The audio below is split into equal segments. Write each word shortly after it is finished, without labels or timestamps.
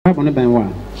Papa Benwa.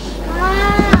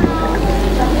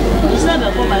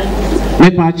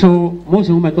 Me pacho, most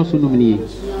of my tosunumini.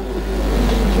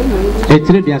 A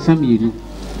trade ya some you.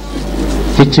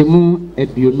 Chichemu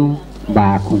ebionu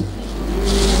baako.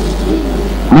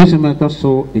 Most of my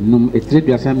toso a trade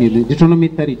ya some you. Deuteronomy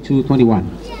 32:21.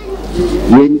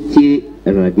 Yenti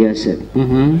radiation.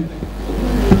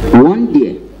 One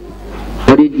day,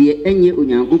 or the dear any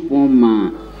unyango ma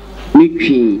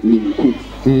nichi ninku.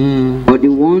 Or the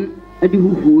one at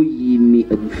who ye me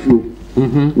a bufu.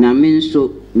 Na men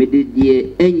so me the dear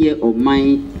any of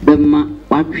mine bema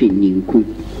watching ninku.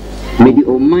 Me the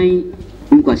o mine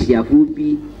Nkasia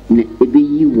Fubi na ebe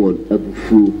yi word a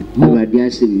bufu.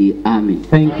 Radiation me amen.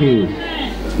 Thank you.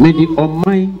 Me the o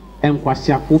mine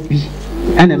Nkasia Fubi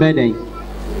and a bedding.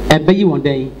 Ebe yi one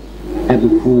day a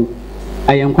bufu.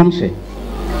 I am come say.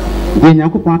 The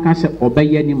Nakupon can say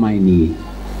obey any mine.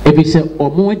 If he said or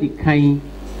more the kind,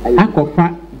 I could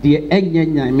fat the egg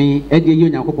me, Eddie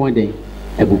Yakupon day,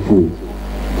 a bufu.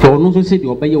 For no so say the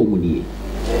obey your money.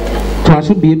 To us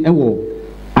be a war.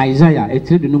 Isaiah, a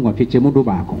trade no of future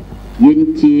Modobaco.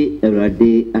 Yenti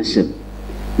rade asem.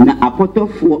 Na apoto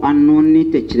for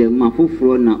unknown techre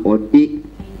mafufro na ode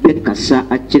bekasa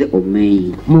achire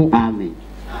omei. Amen.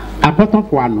 Apoto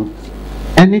for no.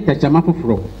 Any techama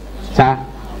fufro. Sir.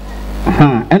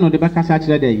 And on the back such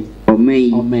a day, or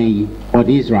May, or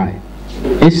the Israel.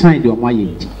 A sign of my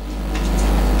age.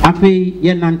 I pay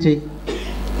Yenante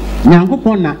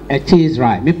Yankopona at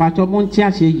Israel, me part of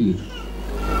Montias ye.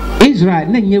 Israel,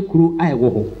 Nanya crew, I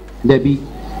wo, there be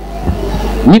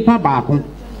Nipa Bacon,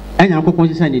 and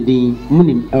Yankopon Sandy Dean,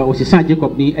 Munim, or San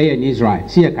Jacob ni in Israel,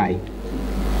 see a kai.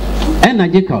 And a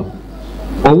Jacob,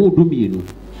 or who do me,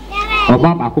 or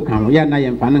Baba Cocan, Yana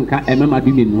and Pananka, and Mamma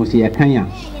Dumino, see a Kanya.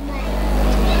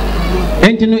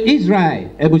 Enti no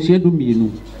Israel ebusia du mienu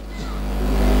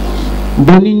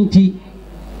boninti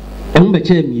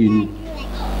embeche mienu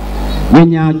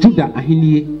yenya Juda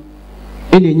ahenie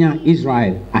enenya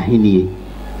Israel ahenie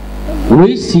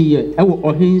we see ewo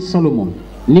ohin Solomon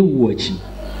ni wuachi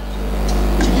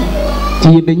ti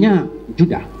yebenya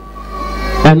Juda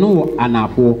eno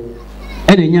anafo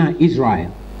enenya Israel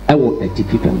ewo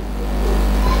etikifem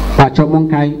pa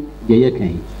chomonkai yeye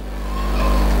kan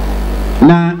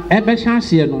na ebe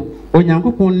chance no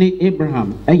onyankopon ni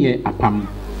Abraham eye apam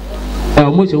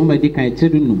Mose wo madi kan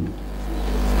tredunum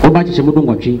oba chiche mudu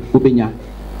ngotwe obenya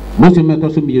Mose meto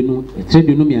so mienu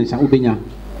tredunum yansa obenya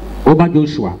oba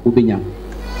Joshua obenya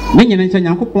ne nyene nsa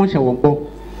nyankopon hye won bo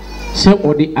se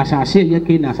odi asase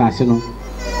yake na asase no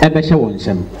ebe hye won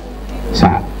nsem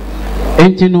sa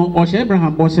enti no o hye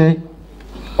Abraham bo se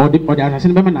odi asase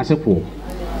no be ma nasefo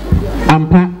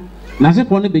ampa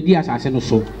nasefo no bedi asase no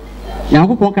so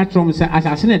Yankopon ka trom se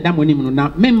asase na da monim no na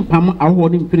mempam awo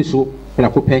ni mfiri so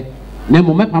prakope na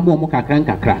mo mepam mo kakra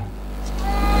nkakra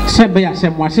se be ya se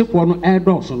mo asefo no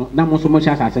edo so no na mo so mo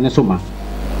sha asase ne so ma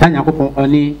ta Yankopon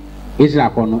ani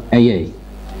Israel ko no eye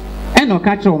eno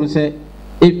ka trom se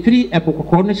efiri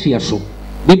epokoko no hye so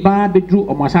de ba bedru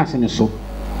o mo asase ne so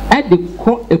e de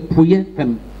ko epoye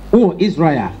pem o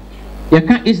Israel ya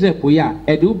ka Israel poya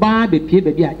e de ba be pie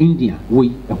be bia India wo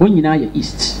yi ho nyina ya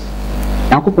east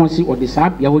Yakupon si or the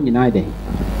sab ya nyina de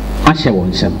ahye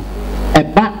won sem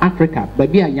eba Africa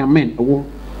baby a yamen wo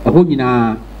ho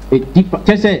nyina e deep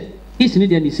say is ni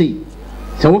de ni say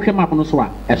se wo hwe map no so a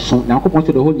eso Yakupon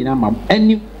so de ho nyina mam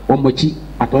ani omochi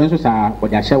aton so sa wo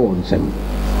de ahye won sem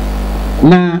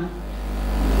na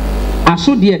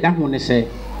aso de da ho ne se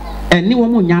eni wo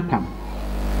mu nya pam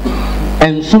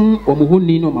ensom wo mu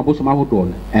honi no maboso ma hodo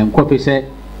no enkope se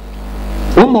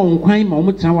wo mo nkwan ma wo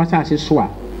mu tena wasa ase so a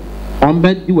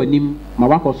ombe di wanim ma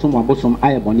wakosom wabosom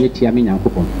ayebone atia me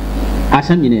Nyankopon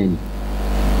asam nyina ani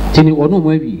tini ono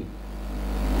mo awie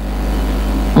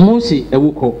Mose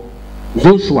ewuko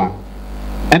Joshua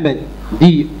ebe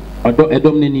di odo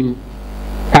edom nanim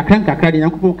kakra de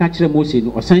Nyankopon ka kire Mose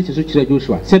no osan se so kire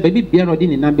Joshua se baby biara odi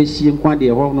ne namba sie nkwa de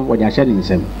ho no wode ahye ne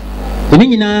nsem tini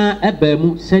nyina eba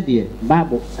mu se de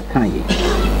Bible kan ye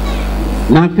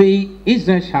na fe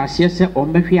Israel hase se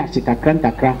ombehwe ase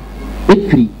kakra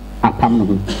efiri apam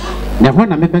no na ho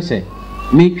na mepese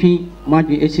metwi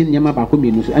made esi nyama ba ko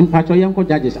mienu so en patro yanko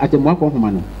judges atemu akọ homa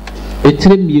no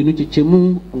etire mienu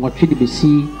chichemu ngotwe de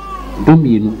besi do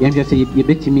mienu yanhwe se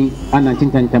yebetimi ana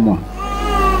tintantamo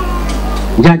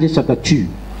Judges chapter 2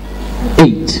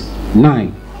 8 9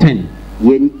 10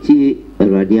 Yenti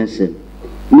radiation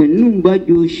na numba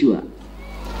Joshua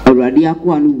radia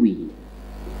ko anu wi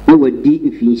na wadi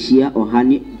mfinhia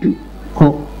ohane du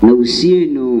ko na usie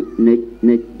no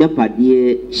na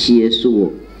dapade hie so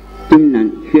wo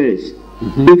Timnan Heres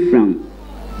Ephraim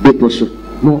deposo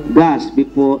gas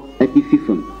before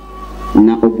fifam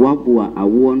na oboaboa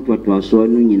awo ntotoaso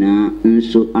no nyinaa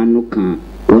nso ano ka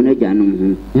won agyanom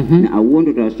ho na awo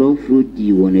ntotoaso furu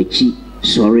di won achi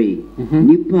sorry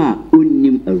nipa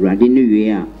onnim awurade no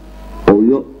we a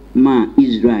oyo ma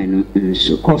Israel no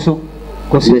nso koso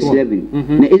verse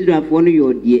 11 na Israel fo no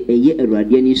yo de eye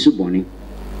awurade ani subone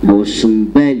na osum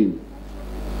balim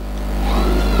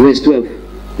verse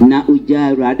 12 na uja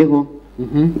awurade ho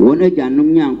won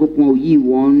agyanom nyankopon oyi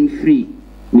won free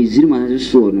Mizrim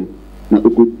aso no na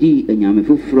okodi anyame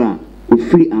foforo a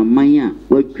ofiri aman a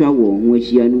watwa won ho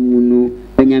ahia no mu no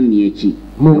anyame achi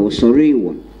na osore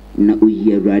won na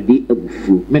oyi awurade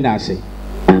abufu me da ase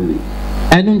amen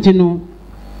enu ntino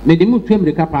me de mutu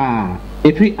America pa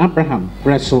efiri Abraham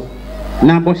preso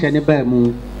na boshe ne ba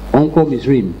mu onko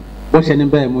Mizrim boshe ne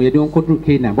ba mu ye de onko dru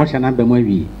Canaan boshe na ba mu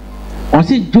awie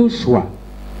osi Joshua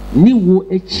ni wo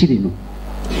echiri no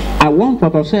awon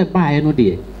fotoso e ba e no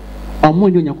de omo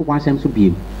nyo Nyankopon asem so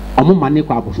biem omo mane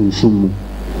kwa abosunsun mu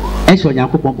ehso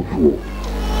Nyankopon bofuo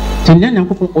tinya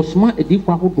Nyankopon osuma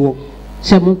edifo ahodo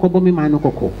se mo nkobo me man no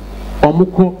kokko omo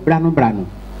ko brano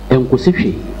enkosi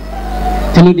hwe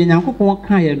tino de Nyankopon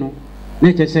kae no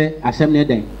na chese asem ne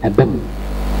den ebam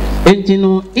enti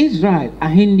no Israel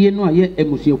ahindie no aye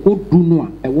emusieko du no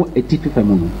a ewo etitu fam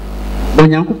no bo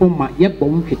Nyankopon ma ye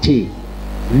bom hwete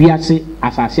wiase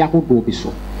asase ahodo bi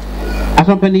so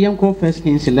asompani yanko 1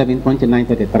 Kings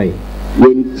 11:29-33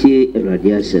 yenti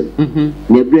radiasem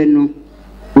nebre no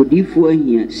odifo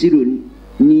ahia siro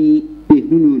ni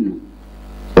behunu no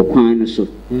okwan no so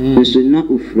nso na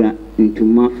ofura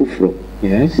ntuma foforo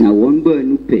yes na won ba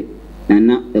nu pe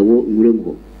na ewo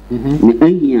nwurembo na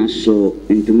ahia so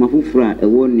ntuma foforo a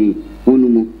ewo ne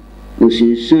onumu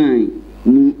osunsan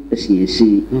mu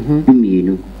asiensi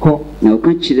dumienu ko na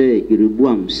oka kire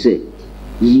Yeroboam se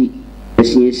yi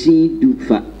asiensi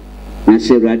dufa na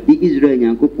serade Israel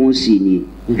Nyankopon sini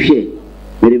hwe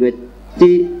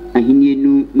merebete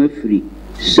ahinienu mafiri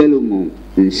Solomon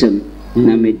nsam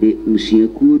na mede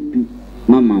musiaku du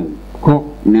mamaw ko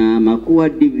na makoa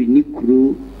David ni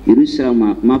kuro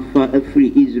Jerusalem mafa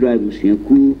afiri Israel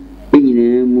musiaku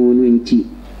enyina mu no nti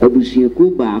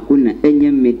abusuaku baako na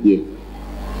enye medie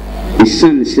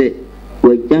isan se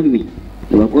wajame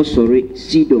wakosore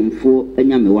Sidonfo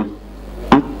enyamewa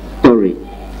Atore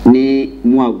ne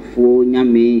Moabfo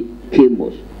nyame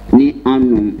Kemos ne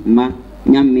Anom ma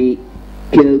nyame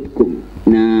Kelkom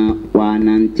na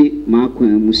wanante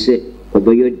makwan mu se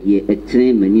oboyo de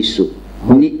etre mani so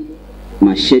ne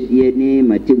mahyedie ne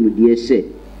matemudie se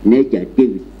neja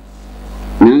David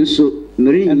nanso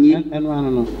merenyi eno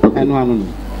ano no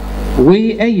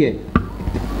we eye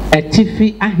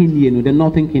etifi ahenie no the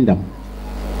Northern Kingdom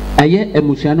aye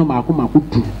emusia no mako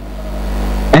du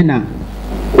ena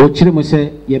o kire mo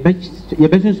se ye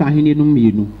be sunso ahenie no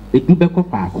mienu edu be ko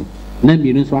faako na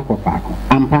mienu nso akọ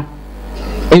ampa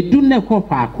edu ne ko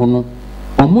faako no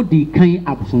omo di kan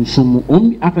absunsun mu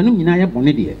afenum nyina ye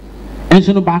bone de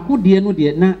enso no baako de no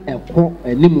de na ekọ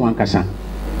enimu ankasa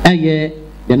eye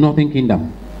the Northern Kingdom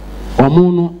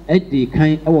omo no edi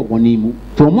kan ewo bone mu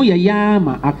to omo ye ya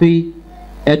ma afi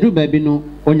edu ba bi no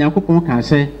Onyankopon ka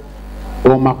se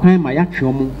o makwan ma ya twe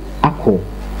omo akọ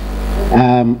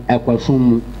ekwasun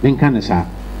mu nka ne sa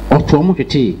oto omo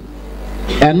hwete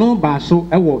eno ba so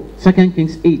ewo 2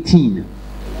 Kings 18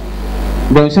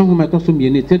 bo san hu meto so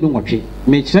miene tedu nwotwe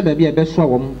me kire ba bia be so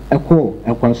awom ekọ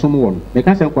ekwasun mu won me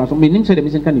ka se ekwasun me nim se de me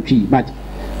nka ne twi but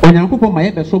Onyankopon ma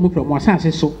ye be so mu from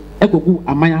asase so ekogu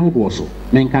aman ahodo so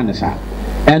me nka ne sa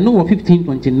eno wo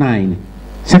 15:29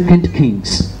 2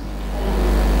 Kings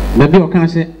maybe you can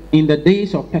say in the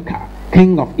days of Pekah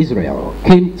king of Israel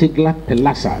came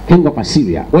Tiglath-Pileser king of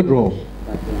Assyria what draw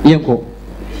yenko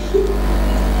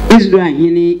Israel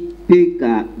hini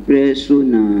Pekah breso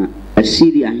na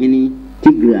Assyria hini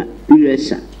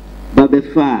Tiglath-Pileser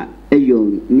babefa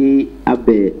eyon ni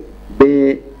abe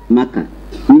be Maka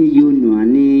ni Yonua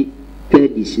ni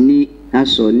Kedis ni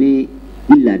Haso ni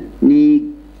Gilad ni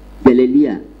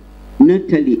Galilee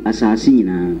Natali asasi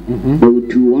nyina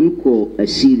bautu won ko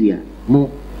Assyria mo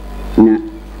na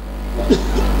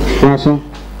waso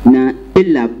na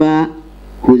Elaba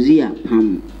Hosea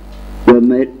pam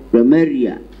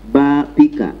Ramaria ba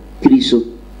Pika Triso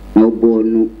na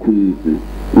obono kum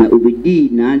na obedi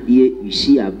na de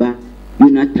Usia ba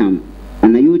Jonathan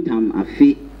na Yotam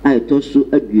afi ayetoso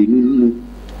aduenu mu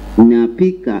na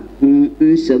Pika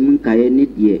nsam nkaye ne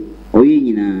de oye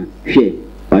nyina hwe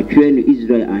watwe no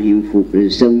Israel ahemfo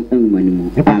resam anwani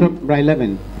mu bra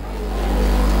 11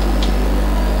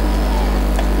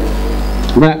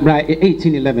 bra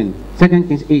 18:11 2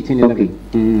 Kings 18:11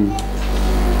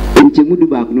 nti mudu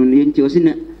ba kuno nti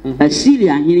osina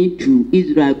Assyria hene to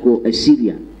Israel ko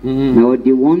Assyria. Na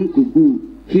odi won kugu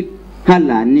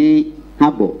hala ne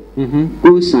habo.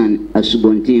 Gosan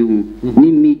asubonten ho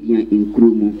ni Midian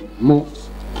nkrumu. Mo.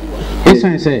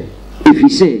 Esan say if you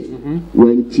say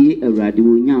when tie Awurade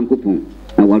wo Nyankopɔn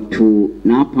na wato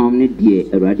na apam ne de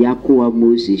Awurade akoa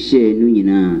Moses share no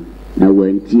nyina na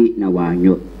wantie na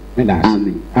wanyo.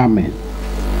 Amen. Amen.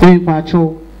 En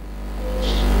pacho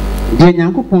de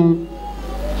Nyankopɔn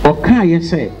oka ye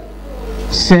se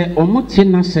omotie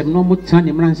na sem no motia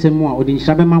ne mransem a odi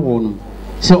nhyabe ma wo no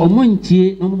se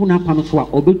omontie no mo na apam so a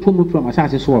obetu motu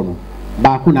amasase so no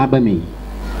ba ko na abame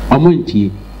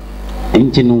omontie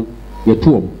enti no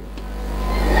yetuom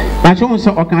pacho se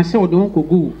oka se odi won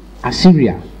kogu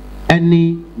Assyria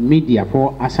any media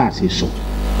for asase so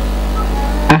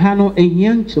aha no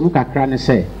ehian chemu kakra ne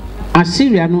se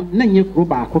Assyria no na nye kuro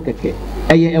ba ko keke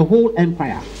eye a whole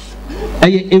empire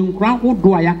eye enkura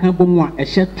hodo a yaka bomu a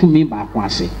ehye tumi ba ko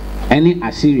ase any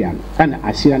Assyria no kana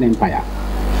Assyrian empire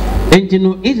enti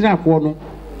no Israel for no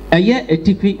eye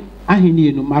etifi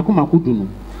ahenie no mako du no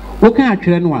wo kan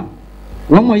atwere no a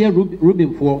wo mo ye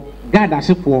Reuben for Gad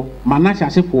asefo Manasseh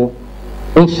asefo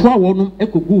osua wonum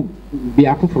ekogu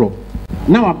bia foforo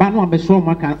na waba no abeso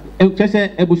maka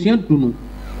chese ebusuan du no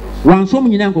wansom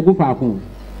nyina nkogu faako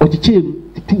otichiem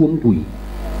tutu wom bui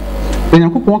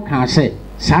Yakopon ka se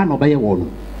saa no baye wo no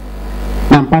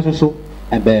na mpa so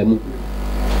ebaamu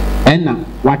enna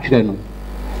watwere no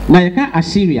na yeka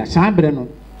Assyria saa bre no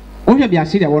ohwe bia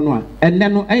Assyria wo no a enne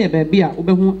no eye ba bia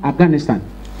obehu Afghanistan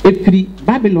efiri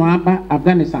Babylon aba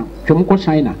Afghanistan twemko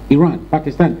China Iran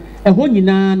Pakistan eho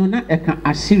nyina no na eka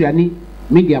Assyria ni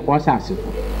media ko asase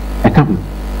eka ho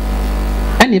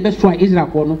ene be so a Israel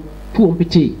ko no tuom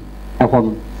piti eho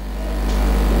no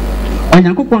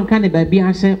Onyankopon ka ne ba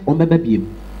bia se o meba biem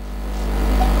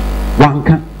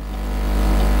wanka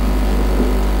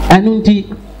anunti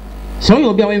so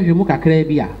yo bia we hwemu kakra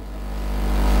bia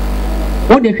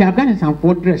o de hwe Afghanistan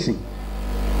for dressing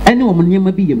ene wo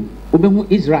nyema biem obehu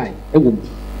Israel ewom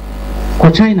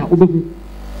ko China obehu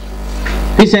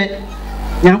ise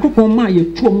Yakopon ma ye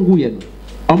tuom gu ye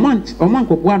no oman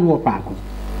ko bua no wo faako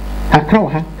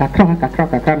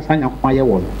kakra sa Yakopon ye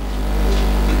wo no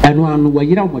enu anu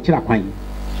wayira mo kira kwan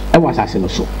e wasase no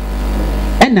so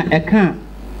ena eka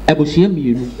abusua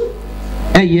mienu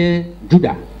eye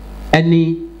Judah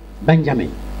eni Benjamin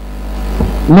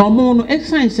no mo no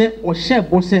esan se o hye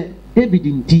bo se David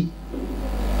nti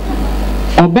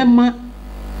obema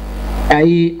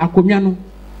ai akonwa no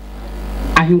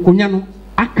ahenkonwa no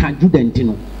aka Judah nti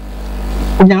no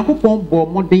Onyankopon bo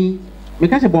moden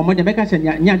meka se bo moden meka se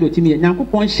nya do timi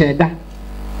Onyankopon hyeda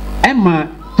ema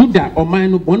Judah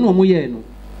oman no bonu omo ye no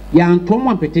ya ntom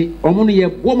ampete omo no ye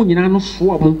bo mo nyina no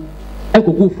so omo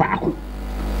ekogu faako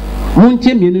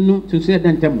montie mienu no tusu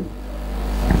edantem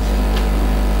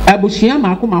abusua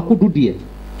mako du de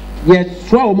ye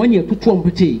so omo nya tutu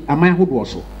ompete aman hodo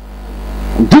so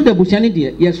Judah abusua ne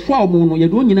de ye so omo no ye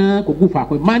do nyina kogu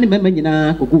faako ma ne mema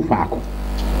nyina kogu faako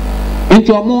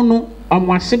enti omo no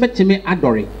omo ase betime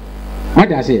adore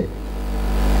mada se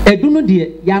edu no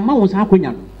de ya ma won sa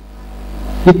akonya no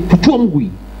tutuom gui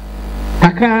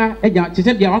kakra eja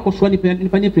tese bia wakoso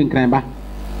ni prinkran ba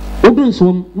odun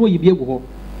som no yibi egu ho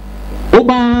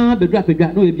oba bedu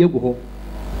apedwa no yibi egu ho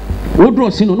odro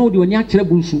sino no de oni akere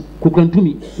bunsu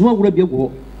kokrantumi no awura bi egu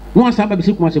ho no asaba bi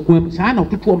sikuma se kwam saa na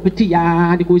tutuom peti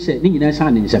ya de ko se ni nyina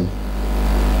sa ne nsem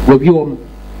wabi om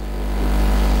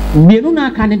mienu na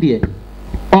aka ne de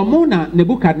omo na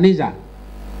Nebukadnezar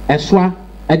eswa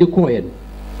ede koyen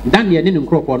Daniel ne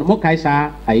nkrofo no mo kai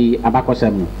sa ai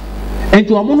abakosem no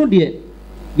enti omo no de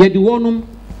ye di wonum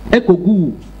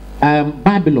ekogu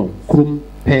Babylon krum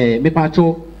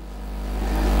mepacho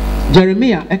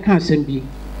Jeremiah eka asem bi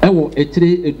ewo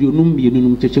etire eduonum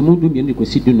mienunum chechemu du mienu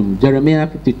kosi dunum Jeremiah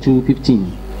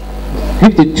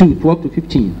 52:12 to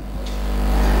 15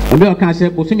 obi o ka se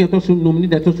bosumi etoso num ni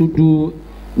de toso du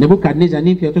Nebukadnezar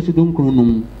ni fi etoso du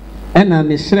nkrunum ena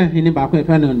ne sre hene ba ko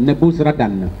efa no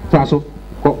Nebuzaradan to aso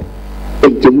ko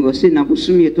ejemu ose na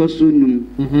busumi etoso num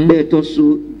be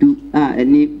etoso du a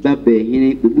eni babe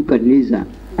hene Nebukadnezar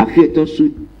afi etoso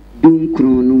du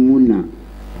nkrunum mu na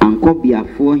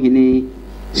ankobiafo hene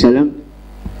Salam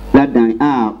ladan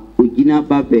a ogina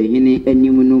babe hene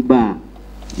enim no ba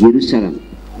Jerusalem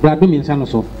brado mi nsa no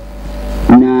so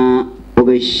na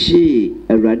obeshi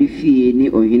Awurade fie ni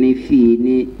ohene fie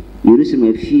ni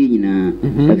Jerusalem fie nyina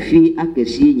afie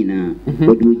akese nyina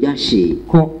oduja hye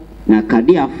ko na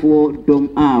kadeafo dom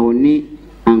a oni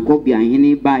ankobia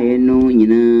hene bae no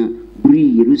nyina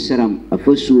buri Jerusalem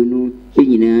afasu no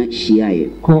nyina hyiaye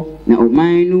ko na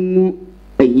oman no mu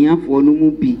ahiafo no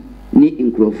mu bi ni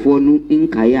nkrofo no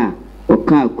nkaya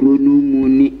oka kro no mu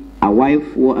ni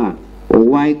awaifo a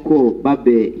owai ko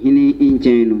babe hini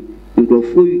nchen no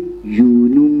nkrofo yu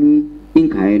no mu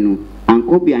nkaya no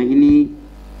ankobia hini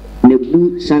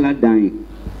nebu saladan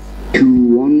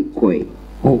 2-1 koi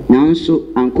nanso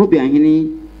ankobia hini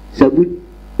sabu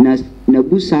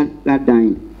nebu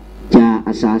saladan ja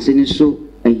asase ni so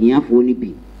ahiafo ni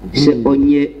bi se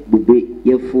onye bube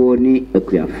yefo ni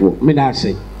akuafo me da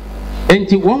se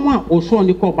enti wonwa oso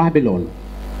ni ko Babylon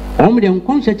omde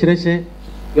nkonse kire se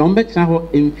yon betra ho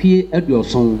emfie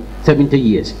aduoson 70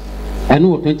 years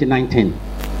eno 2019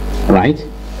 right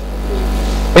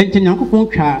enti nyankopon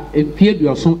twa emfie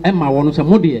aduoson ema wono se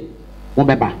mode mo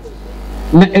beba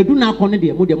na edu na akọ ne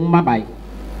de mode mo mabai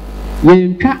ye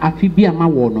ntwa afi bi ama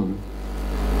wono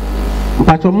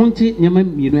mpacho monti nyama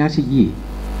mienu ase yie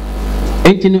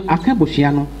enti no aka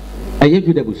bohia no aye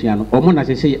juda bohia no omo na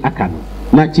sese aka no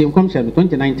na chiem kom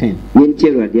 2019 yenti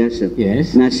awrade asem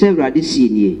yes na se awrade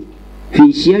sienie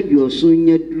finhia duoso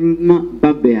nya duruma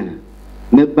babea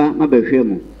meba mabehwe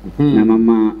mo na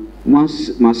mama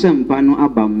masempa no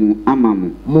abamu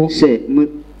amamu se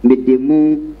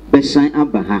medemu besan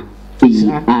abaha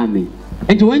amen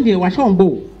enti when dey wa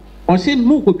shombo o se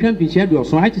mu ko twan finhia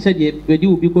duoso I said dey wedi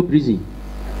obi ko prison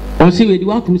o se wedi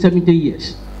wa 70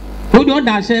 years so the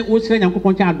other say wo sere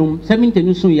nyankopon cha adom 70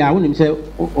 no so ya wonim say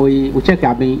o check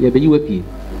aben ye be yi wapie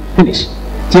finish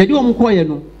tie di om ko ye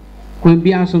no kwan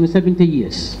bia so no 70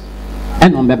 years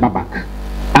and on be back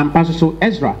and pass so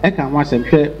Ezra e kan wa sem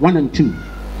hwe 1 and 2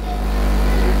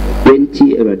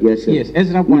 20 awrade asem yes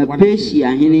Ezra 1 1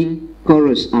 Persia hini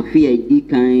chorus afia di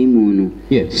kan mu no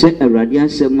se awrade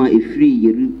asem a efri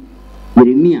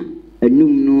Yeremia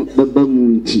anum no baba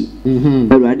mu nti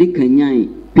awrade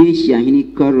kanyan Persia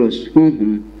hini chorus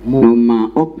no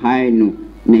ma opai no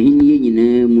na hini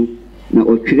nyina mu na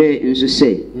otwere nso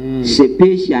se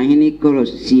Persia hini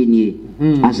chorus sienie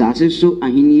asase so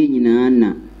ahini nyina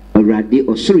na awrade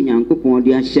osoro nyankopon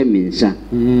de ahye mensa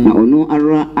na ono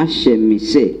ara ahye me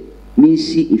se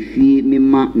minsi ifie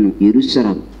mema no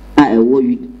Jerusalem a ewo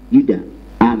Juda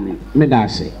amen me da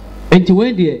se enti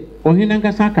we de ohina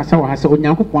nkasa kasa wa ha se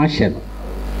onyankopon ahye no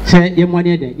se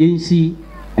yemwane de yensi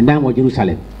ndan wo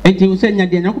Jerusalem enti wo se nya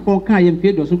de nyankopon ka ye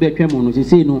mpie do so be twem no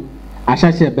sisi no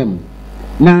ahyase ebem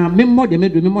na memmo de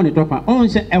medu memmo ne topa on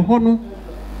se eho no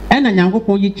ena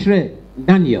nyankopon yi kire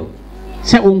Daniel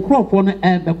se onkrofo no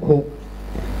ebeko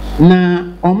na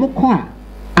omukọ a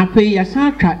ape ya sa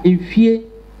atwa enfie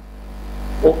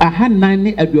o ahanan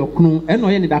ne aduokunu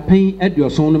eno ye ne da pen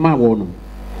aduoson no ma wo no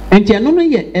enti eno no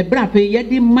ye ebra pe ye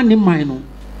di mane man no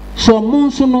so mo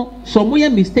nso no so mo ye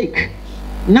mistake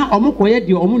na omukọ ye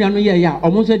di omu no ye ya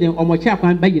omu so de omo chi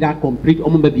akwan ba yira complete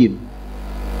omu ba biem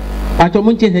ato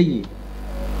mo nche yi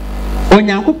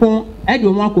onyankopon edi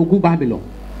omu akogu Babylon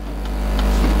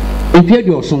enfie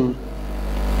aduoson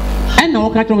ena o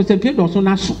ka tron se enfie aduoson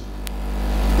na so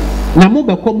na mo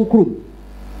be ko mu krom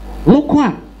mo ko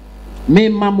a me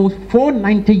mamo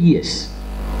 490 years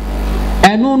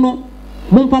eno no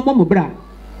mo mpa mo bra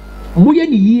mo ye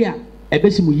ni yie a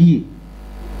ebesi mo yie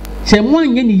se mo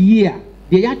anye ni yie a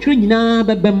de ya twere nyina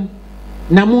bebem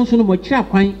na mo nso no mo kira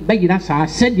kwan ba yira saa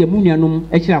se de mo nuanom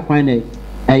e kira kwan na e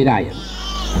yira ya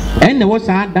ene wo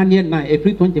saa Daniel 9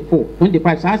 April 24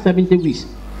 25 saa 70 weeks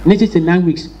 69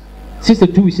 weeks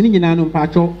 62 weeks ni nyina no mpa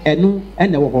cho eno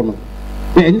ene wo ho no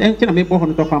enti na me bo ho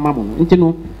no to fa ma mo no enti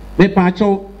no me pa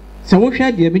cho se wo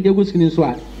hwa de me de go screen so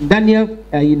a Daniel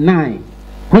 9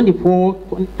 24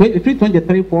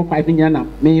 23 4 5 ni nyina na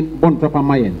me bon to fa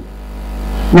ma yen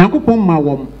nyankopon ma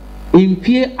wom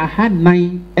empie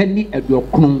ahanan ani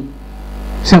aduokron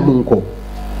se monko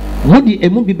modi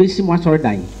emu bi besi mo asore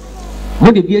dan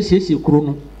modi bi asiesie kuro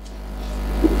no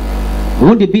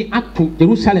modi bi ato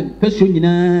Jerusalem peso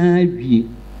nyina wie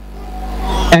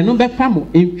eno be famo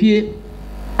empie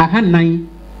ahanan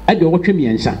aduokotwe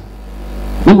miensa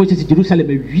na mo sisi Jerusalem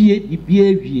wie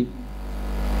bibia wie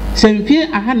se empie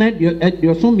ahanan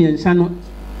aduoson miensa no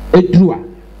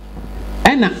edua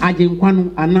ena agenkwa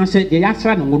no anase de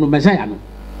yasra no ngono Messiah no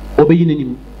obeyi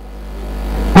nanim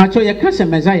pacho ye kase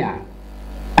Messiah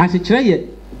asekire ye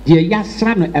de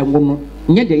yasra no enwono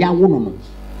nye de ya wono no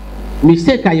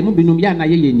mistake aye mu binum ya na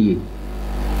ye yenie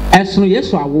esono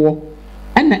Yesu awo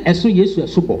ena esono Yesu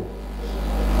esubo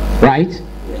right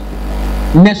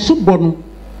na subo no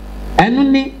eno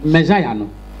ni Messiah no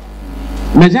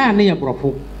Messiah ne ye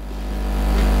brofo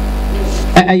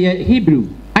ye Hebrew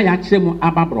aya kire mu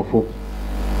aba brofo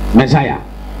Messiah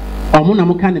omo na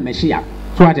mo ka ne Messiah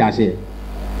so ade ase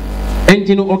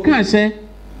enti no o kan se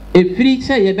efiri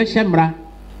se ye be hyemra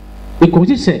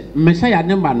because say Messiah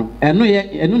number no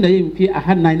eno na ye mfi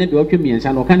aha nan na de otwe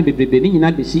miensa no kan bebrebe ni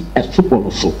nyina besi esobo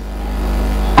no so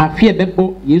afie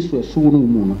bebo Yesu eso no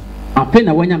mu no ape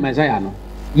na wanya Messiah no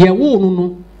ye wo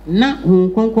no na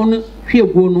hunkonkon no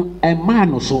hwego no ema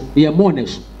no so ye mo ne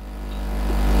so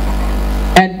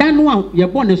eda no a ye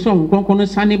bo ne so hunkonkon no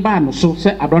sane ba no so se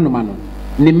abronoma no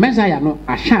ni Messiah no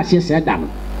ahya ase se eda no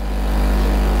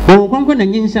hunkonkon na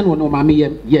nyinsa no ma me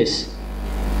yes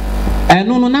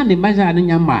eno no na ne Messiah no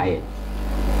nyamae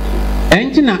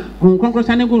entina hunkonkon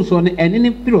sane go so no ene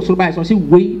ne piro so ba so se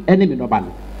wei ene me no ba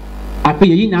no ape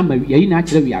yi na ma yi na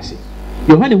akere wiase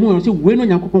Yohane hu no se wei no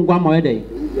Nyankopon gwa ma yedai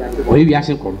oyi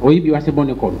wiase kono oyi bi wase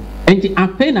bone kono enti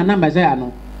ape na Messiah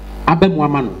no abemu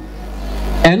ama no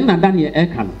eno na Daniel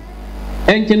eka no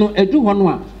enti no edu ho no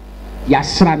a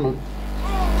yasra no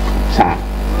sa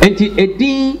enti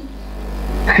edin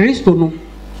Kristo no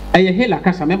eye hela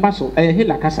kasa memba so eye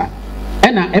hela kasa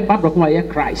ena eba broko aye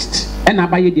Christ ena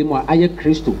abaye de mu aye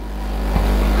Kristo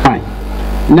fine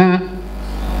na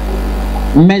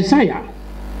Messiah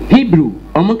Hebrew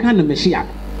omonka no Messiah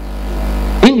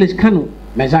English kanu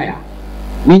Messiah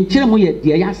ninchire mu ye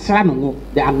de yasra no ngo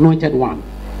the anointed one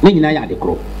ni nyina ya de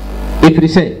kro efiri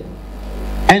se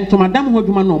entomadam ho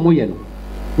dwuma no mo ye no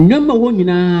nyoma wo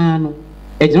nyina no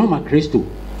ejina ma Kristo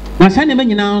na sane me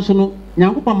nyina nso no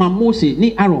Nyankopon ma Mose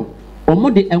ni Aaron omo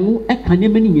de enwu eka ne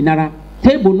mani nyinara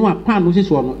table no a pan no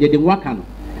siso no ye de nwa ka no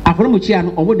aforo mu chia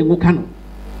no omo de nwu ka no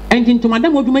enti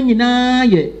ntomadam ho dwuma nyina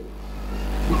ye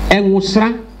enwu sra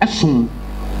esom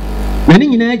na ni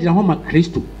nyina ejina ho ma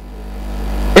Kristo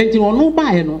enti ono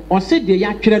baaye no o se de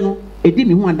ya twere no edi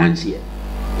mi hu adanse ye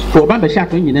so ba be sha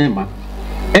to nyina ma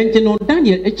enti no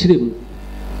Daniel echirem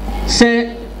se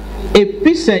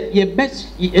epise ye best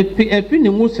efi ne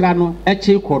musra no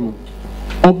echi ko no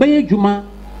obeye djuma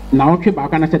na otwe ba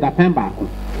aka na se da pen ba ko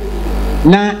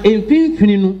na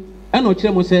emfinfini no e no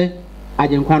kire mo se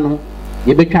agenkwa no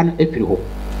ye betwa no efiri ho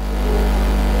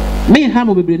me ha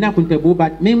mo bebre na kuntabu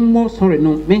ba me mo sorry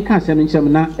no me ka se no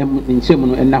nkyem na nkyem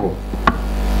no enna ho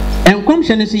enkom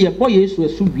hye ne se ye bo Yesu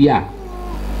asu bia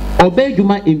obeye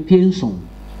djuma empienson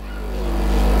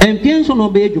empienson no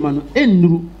obeye djuma no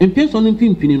ennuru empienson no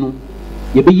mfimfini no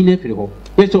ye beyi na efiri ho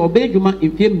ye se obeye djuma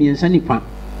emfiem miensa nifa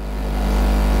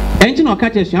enti no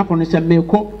kache suafo no se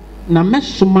meko na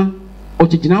mesoma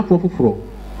ochiginafo foforo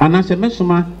ana se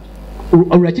mesoma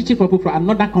urachichi foforo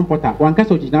another comforter wanka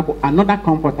se ochiginafo another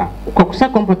comforter kokusa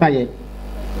comforter ye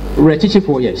urachichi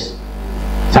for yes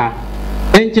sa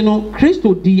enti no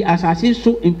Kristo di asase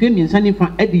so emfiem miensa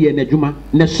nifa edi ye na djuma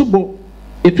na subo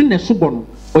efi na subo no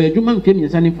oye djuma emfiem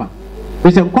miensa nifa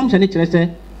se nkom se ne kire se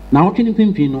na otwe ni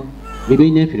mfimfin no ye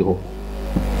beyi na efiri ho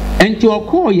enti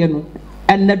okoye no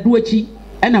enadu achi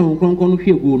ena wonkonkon no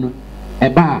hwegu no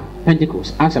eba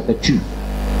Pentecost Acts chapter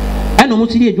 2 ena mo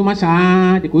sidi adwuma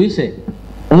saa de ko yise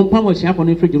onpa mo hia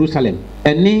no free Jerusalem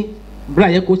ene bra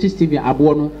ye ko system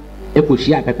abo no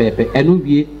ekohia pepepe eno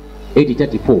wie AD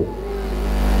 34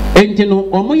 enti no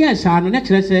omo ye saa no na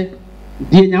kire se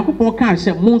die Nyankopon ka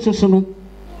se mo nsoso no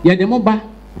ye de mo ba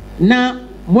na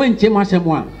mo enche mo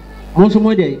asemo a mo nso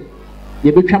mo de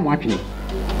ye betwa mo atwene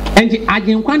enti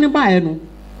agenkwa ne ba ye no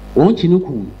won chi no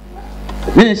ku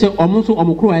na se omunso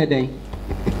omukru aye den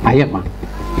ayema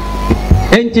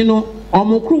enti no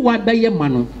omukru wa ba ye ma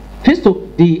no Kristo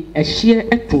di ehye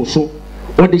eto so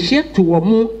o de hye to wo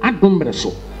mu adombre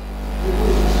so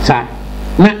sa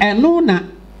na eno na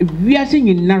wiase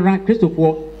nyinara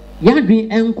Kristofo ya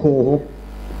dwen enko ho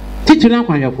tituna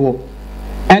kwanhwefo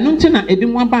eno nti na ebi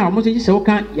mu aba a mo se gise wo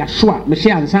ka yahwa me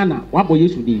hye ansa na wabo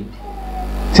Yesu di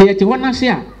se yete wona se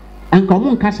a anka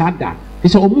mo nka sa da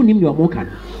se omu nim de omo kan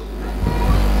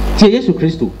Yesu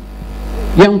Kristo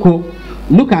yanko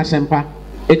Luka sempa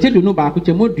etedu no ba ko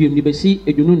che moduem ni besi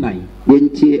edunu nan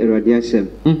yenti erade asem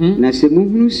na se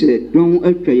muhunu se don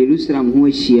atwa Yerusalem ho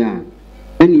ahia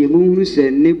ene ye muhunu se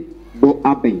ne bo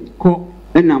aben ko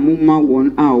ena mumma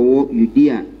won a wo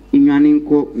Judea inwane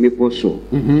nko meposo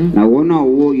na won a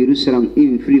wo Yerusalem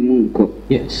infiri mu nko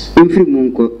yes infiri mu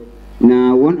nko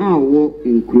na won a wo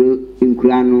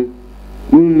inkura no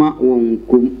mumma won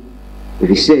kum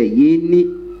rese yeni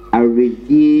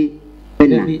already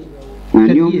ena na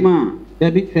nyoma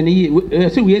David feni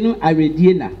se we no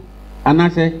already na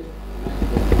anase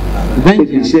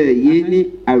vengeance say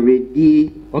yeni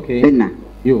already okay ena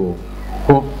yo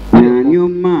ko na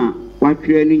nyoma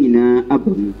watwere no nyina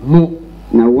abam mo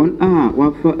na won a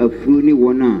wafa afuru ni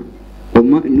won a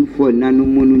oma nufo nanu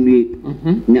mu no nue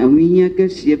na ahwihia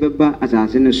kase beba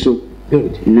asase ne so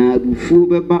good na bufu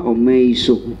beba oma yi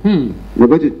so na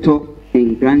beto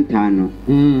nkrantano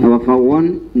na wafa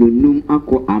won nunum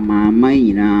akọ amama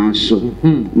nyina so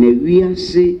na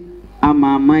wiase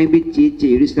amama betietie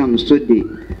Jerusalem so de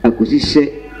akosi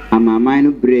se amama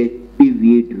no bre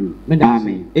ewie duru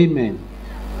amen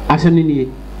asem ni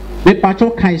me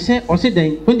pacho kai se o se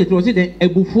den 23 o se den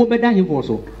ebufuo beda himfo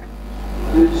so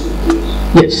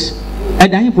yes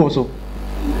eda himfo so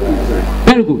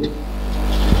very good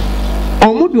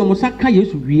omudu omusaka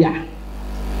Yesu wia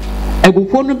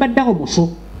ebufuo no beda omuso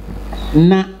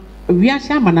na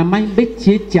wiase amanaman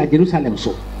betietia Jerusalem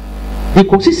so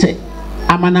because se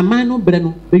amanaman no bre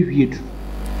no bewie du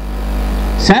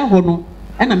sai ho no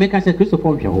ena meka se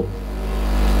Christopher nhwe ho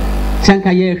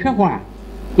sanka ye hwe ho a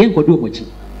ye nkodo omochi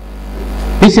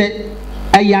he said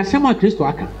ayasama Kristo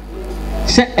aka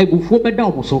se ebufuo beda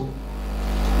omuso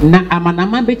na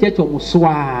amanaman betietia omuso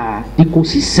a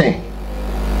because se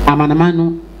amanaman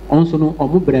no onso no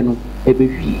omubre no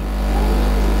ebewie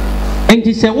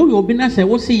enti se wo obi na se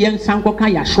wo se yen sankoka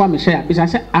yahwa me hye a bisa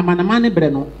se amanaman ne bre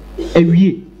no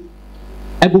ewie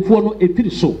ebufuo no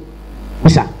efiri so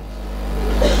bisa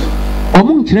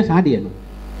omo nkyere sa de no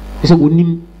bisa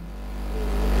wonim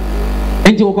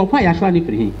enti wo kofa yahwa ne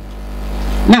firi he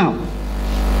now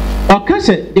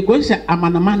okase de ko se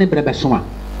amanaman ne bre beso a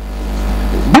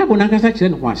Bible na kasa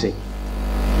kyere ne ho ase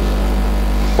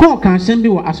ko kan sem bi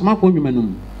wo asomafo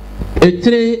nwumanum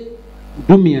etre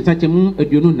dumi ensache mu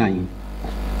aduonu nan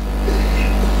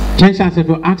Genesis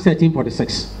Acts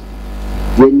 13:46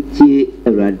 Wentie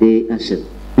Awurade asem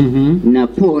na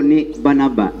Paul ne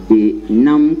Barnaba de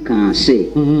nam kan se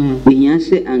binya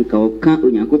se anka oka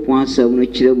Onyankopɔn asɛm no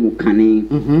kyerɛ mu kane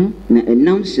na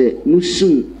enam se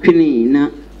musum twene na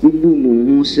bubu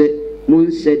mu ho se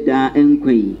monse da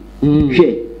enkwa yi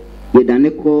hwɛ yedane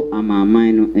kɔ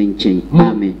amaman no enkyɛn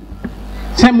amen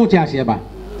sɛ mo te ase ba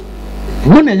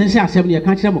mo na se asɛm ne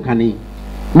ka kyerɛ mu kane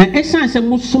na esan sɛ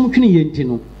musum twene yenti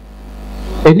no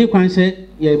eni kwan sɛ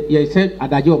ye se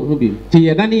adaje o ho bi ti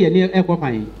yedane ye ne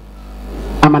ekɔpan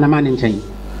amanaman nkyɛn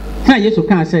na Yesu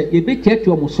kan sɛ ye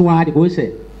betiatu o so a de bo sɛ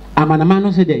amanaman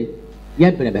no se de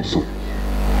ye brebe so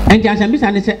enti asɛm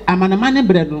bisa ne sɛ amanaman ne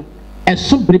bre no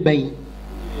ɛso breban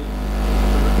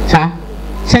sa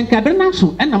senka bre na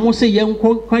so ɛna mo se ye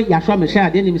nkɔ yahwa me hye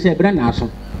ade ne mi sɛ bre na so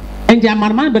enti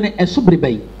amanaman bre ne ɛso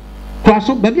breban to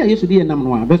aso ba bia Yesu de ye nam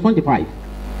no a verse 25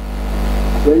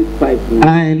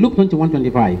 Luke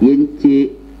 21:25 Yenti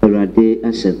Awurade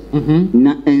asem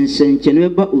na ensenkyene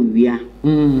ba owia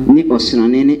ne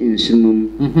osrane ne nsumum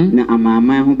na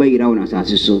amaman ho bayira wona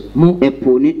asase so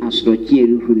epo ne asoroki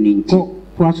eruhu ninti to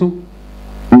aso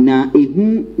na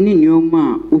ehu ne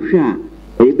nyoma ohwe a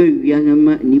ebe wia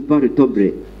ma nipa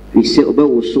retobre fise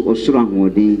obewo so osoro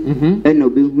ahoden ena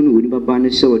obehu ne woni baba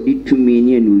ne se odi tumi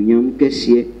ne anunyam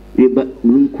kese reba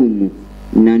nunkumu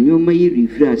na nyoma yi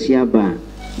rifri ase aba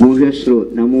mohwe soro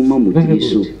na moma mutiri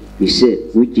so ise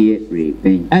wuje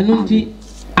reben anunti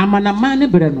amanaman ne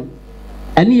bre no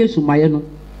ene Yesu maye no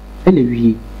ene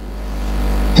wie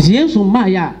ti Yesu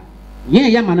maya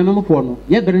ye ya manamam fo no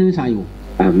ye bre nsan yo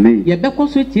amen ye be ko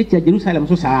so tietia Jerusalem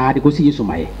so saa de ko si Yesu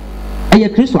maye eye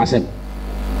Kristo asem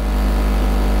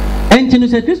enti no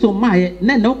se Kristo maye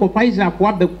na na ko fa Israel ko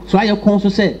abe so aye kon so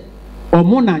se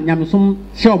omo na nyamsom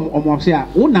hye omo se a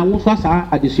wo na wo so asa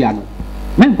adesua no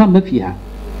memfa mafi ha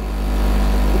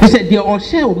ese de o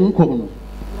hye omo nkom no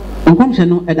nkom hye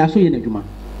no eda so ye n'adwuma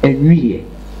enwie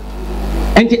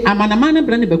enti amanaman ne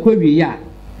bre ne bekọ wie ya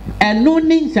eno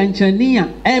ne nsankyerani a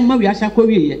ema wiasa kọ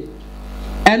wie ye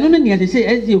eno ne ne se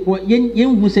ezifo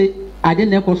yenhu se ade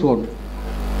na ekoso no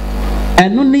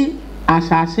eno ne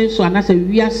asase so anase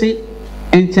wiase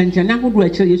nsankyerani agodo a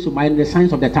kire Yesu my the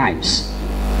signs of the times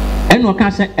eno ka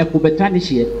se ekobetra ne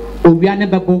hye owia ne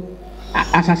bebo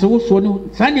asase wo so no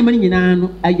sane mani nyina no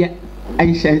aye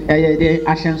de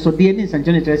ashenso de ne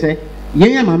nsankyerani tere se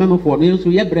yenya mamamfo no yenso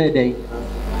ye bre den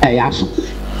yaso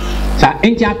sa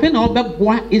enti ape na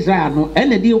obeboa Israel no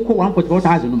ene di ko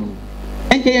 144,000 no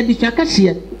enti ya di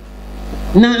twakase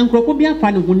na nkrofo bi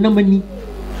afa ne honamani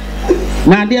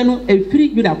na de no efiri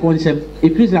Juda fonsem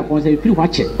efiri Israel fonsem efiri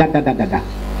wache da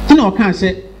tina o kan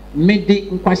se me de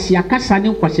nkwasi akasa ne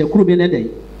nkwasi akuru bi ne den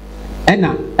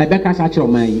ena ebeka sa kire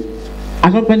oman yi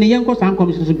asompa ne yenko san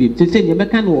komisi so bi se ne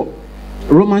beka no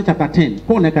Romans chapter 10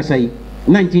 Paul ne kasa yi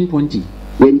 19:20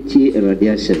 Yenti Awurade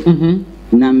asem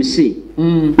namse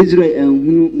Israel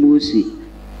enhunu Mose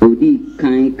odi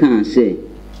kan se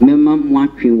mema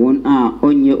moatwe won a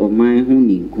onye oman ho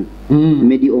ninku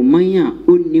medi oman a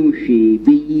onnim hwe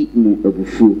beyi mu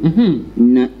abufu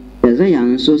na Isaiah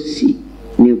nso si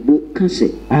ne bo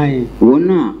kase won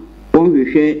a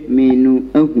onhwehwe me no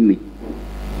ahume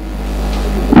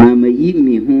na mayi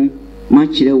me ho ma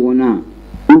kire won a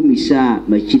umisa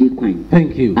machiri kwan.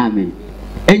 Thank you. Amen.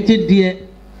 Enti deɛ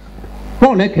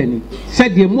Paul ekani sɛ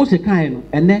deɛ Mose kan no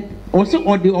ene ɔsɛ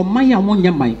ɔde ɔman a mo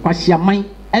nyɛ man kwasi aman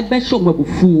ɛbɛhyɛ ɔmo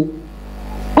abufuo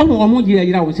ɔmo gye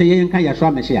ayira wo sɛ yɛn kan yɛ so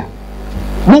amɛhyɛ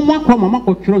a mo akɔ mo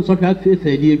akɔtwerɛ nsɔhwɛ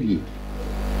afeefɛ ni awie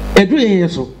edu yɛn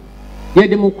so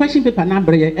yɛde mo question paper na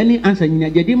abrɛ yɛ ɛne answer nyina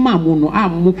yɛde ma mo no a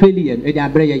mo faili yɛ yɛde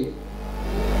abrɛ yɛ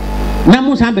na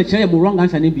mo san bɛkyerɛ yɛ mo wrong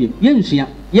answer ne bi yɛnsua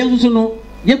yɛn nso no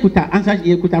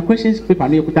yɛkuta questions paper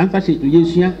no yɛkuta answer sheet no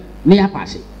yɛnsua ne yɛ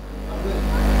paase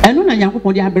ɛno na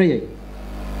Nyankopɔn de abrɛ yɛ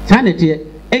saa ne teɛ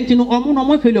enti no ɔmo no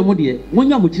ɔmo faili ɔmo deɛ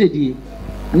wonya mo kyerɛ die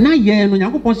na yɛn no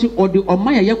Nyankopɔn si ɔde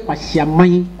ɔman yɛ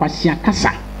kwasiaman kwasiakasa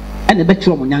ɛna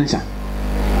bɛkyerɛ ɔmo nyansa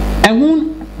ɛho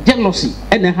jealousy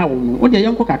ɛna ha wo no wo deɛ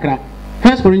yɛnkɔ kakra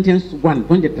 1 Corinthians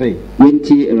 1:23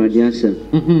 yɛnti Awurade asɛm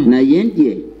na yɛn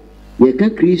deɛ yɛka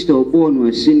Kristo ɔbɔɔ no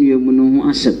asɛnnua mu no ho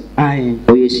asɛm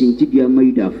ɔyɛ sintidua ma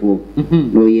Yudafoɔ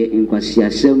na ɔyɛ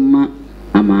nkwasiasɛm ma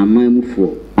amanamanmufoɔ.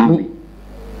 Amen.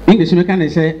 English me kan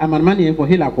say amanman yɛn for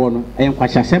Helafoɔ no ɛyɛ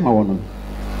nkwasiasɛm ma wɔ no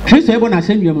Kristo ɛbɔ no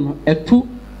asɛnnua mu no ɛtu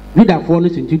Yudafoɔ no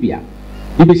sintidua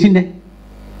ibesi nɛ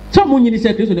sɛ ɔmo nyini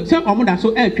sɛ Kristo sɛ ɔmo da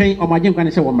so ɛtwɛn ɔmo agye nkwa ne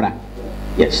sɛ wɔmmra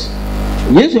yes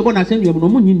Yesu ɛbɔ no asɛnnua mu no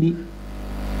ɔmo nyini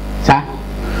sa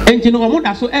enti no ɔmo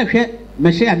da so ɛhwɛ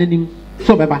mɛhyɛ ananim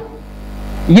so bɛba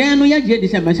yɛn no yɛgye di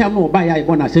sɛ mɛhyɛ no ɔba yɛ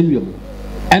ɛbɔ no asɛnnua mu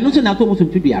ɛno nso na to ɔmo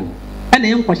sintidua no ɛna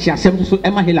yɛn nkwasiasɛm nso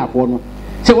ɛma Helafoɔ no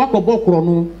sɛ wakɔ bɔ korɔ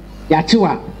no yɛakyew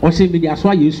a ɔsɛ mede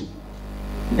asoa Yesu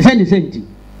sɛ ne sɛ nti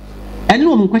ɛne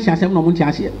ɔmo nkwasiasɛm na ɔmo nte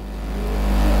aseɛ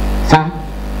saa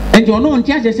enti ɔno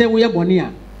nte aseɛ sɛ woyɛ bɔne a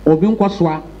obi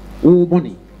nkɔsoa wo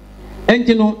bɔne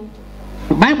enti no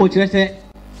Bible kyerɛ sɛ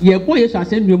yɛbɔ Yesu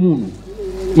asɛnnua mu no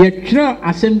yɛtwerɛ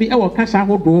asɛm bi ɛwɔ kasa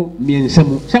ahodoɔ mmiɛnsa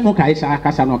mu sɛ mo kae saa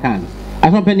kasa no ɔkaa no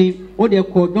asɔmpani wode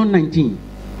kɔ John 19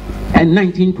 and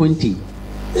 19:20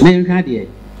 na yɛhwɛ adeɛ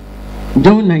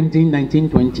John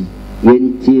 19:20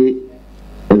 yɛntie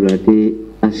Awurade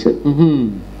asɛm.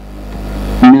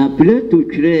 Na Pilato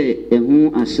twerɛ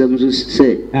ɛho asɛm so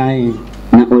sɛ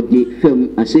na ɔde fam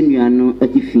asɛnnua no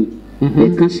atifi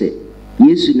ɛka sɛ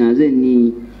Yesu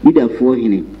Nasareni Yudafoɔ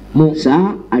hene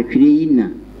saa atwerɛ yi na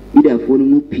Yudafoɔ no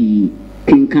mu pii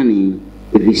kenkane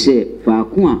ɛfiri sɛ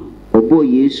faako a ɔbɔɔ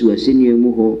Yesu asɛnnua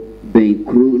mu hɔ bɛn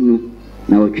kuro no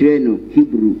na ɔtwerɛ no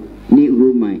Hebrew ne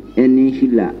Roman ɛne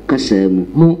Hela kasa mu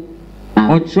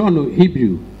ɔtwerɛ no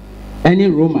Hebrew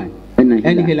ɛne Roman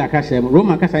ɛne Hela kasa mu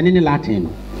Roman kasa ne Latin no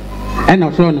ɛna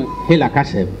ɔtwerɛ no Hela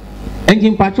kasa mu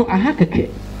ɛnti mpatwo aha kɛkɛ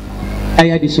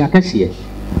ɛyɛ adesua kɛseɛ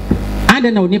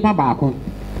adɛ na onipa baako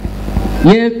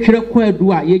yɛtwerɛ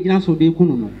kwaadu a yɛgyina so de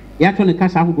kunu no yɛatwerɛ ne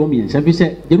kasa ahodoɔ mmiɛnsa fi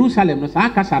sɛ Jerusalem no saa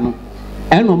kasa no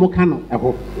ɛna ɔmo ka no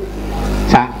ɛhɔ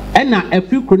saa ɛna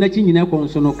afiri kuro n'akyi nyinaa kɔ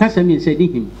nso no kasa mmiɛnsa di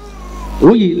him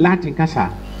woyi Latin kasa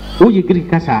woyi Greek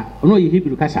kasa ɔno ɔyɛ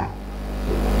Hebrew kasa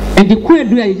enti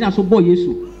kwaadu a yɛgyina so bɔ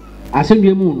Yesu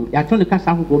asɛnnua mu no yɛatwerɛ ne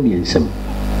kasa ahodoɔ mmiɛnsa mu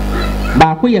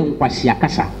baako yɛ nkwasia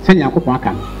kasa sɛ Nyankopɔn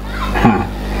aka no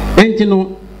enti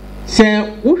no sɛ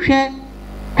wohwɛ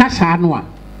kasa no a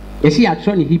yɛsi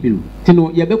yɛatwerɛ ne Hebrew nti no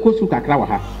yɛbɛkɔ su kakra wɔ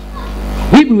ha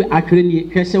Hebrew atwerɛ nie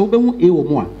hwɛ sɛ wobɛhu A wɔ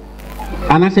mu a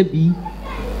anaasɛ B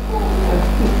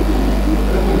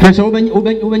hwɛ sɛ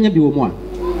wobɛnya B wɔ mu a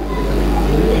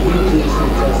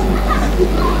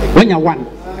wanya 1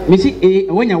 mesi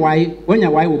A wanya Y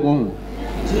wɔ mu ho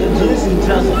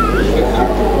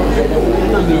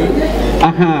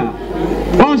aha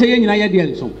wɔn sɛ yɛn nyinaa yɛ deɛ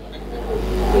nso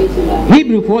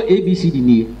Hebrew for ABCD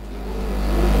nie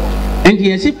enti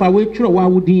yɛsi fa wetwerɛ wɔ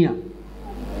awodin a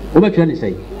wobɛtwerɛ ne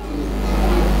sɛ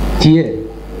tie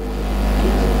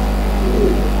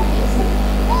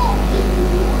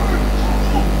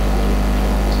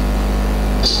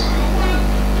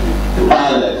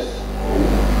Aleph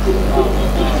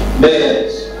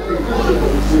Bet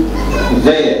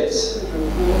Vet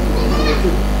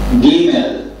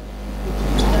Gimel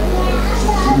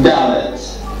Dalet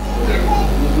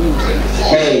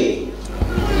Hey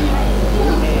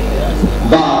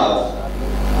Vav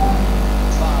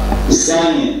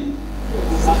Zayin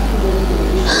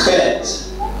Chet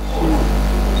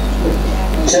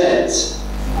Tet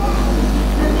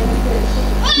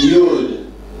Yud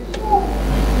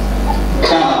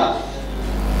Kaf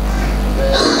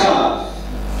Chaf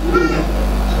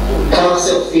Kaf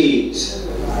Sofit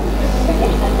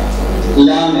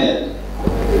Lamed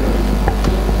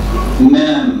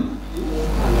Mem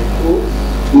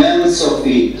Mem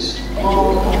Sofit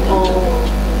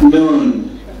Nun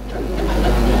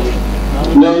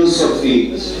Nun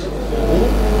Sofit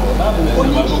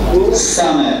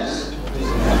Samech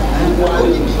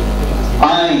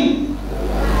Ain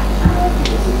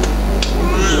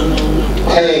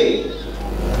Hey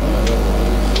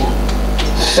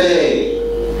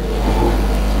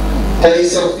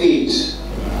Place of feet.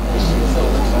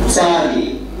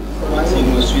 Tally.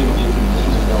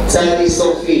 Tallies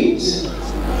of feet.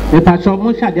 The patcho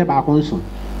Mosha de Baconso.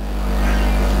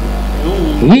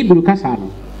 Hebrew Casano.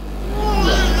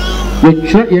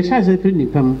 Your chas a pretty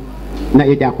pum, na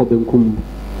a Jacobin cum.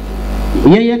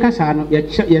 Ye Casano,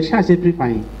 your chas a pretty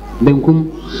fine,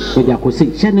 Bencum, with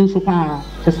Jacosi, Shannon Sopa,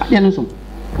 Sassianson.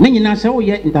 Nina saw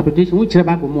your interpretation which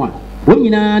about more. When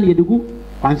you know the good,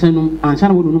 Pansanum, and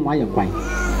some would know why you're quite.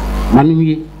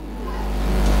 Manui.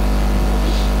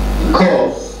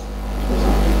 Cough.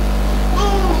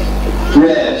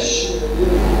 Rash.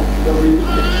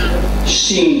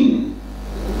 Sheen.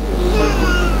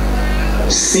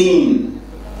 Seen.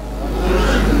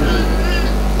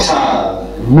 Tab.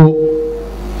 No.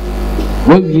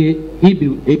 What ye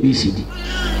Hebrew ABCD.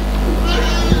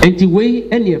 And the way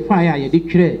any fire ye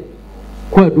declare,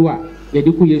 Quadua, ye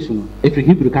do Yesu, if you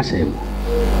Hebrew Cassam.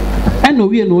 And no,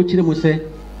 we know Chilemo say,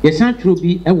 ye sank will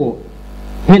be a war.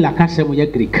 Hela Cassam, ye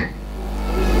Greek.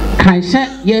 Kai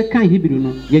said, ye can Hebrew,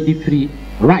 no, ye de free,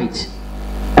 right.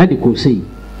 And the could say,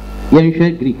 ye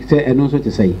shall Greek, say, and also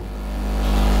to say.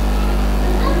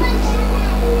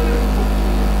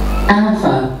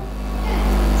 Alpha.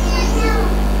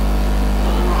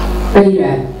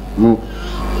 Beta. No.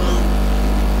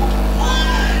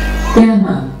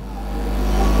 Gamma.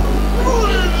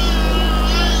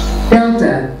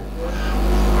 Delta.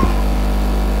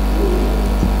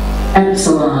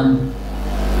 Epsilon.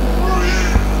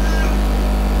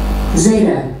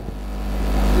 Zeta.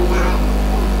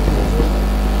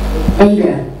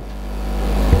 Eta.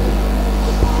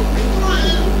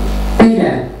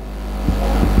 Beta.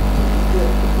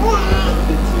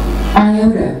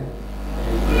 Iota.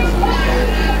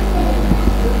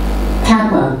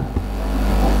 Kappa.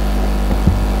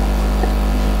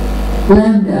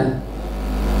 Lambda.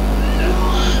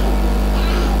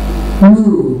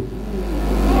 Mu.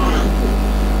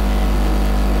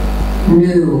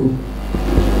 Nu.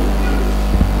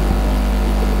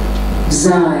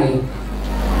 Xi.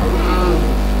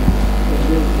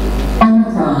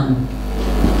 Omicron.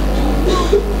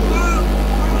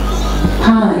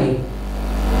 Pi.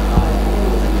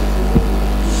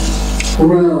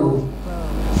 Rho.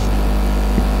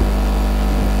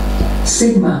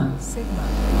 Sigma.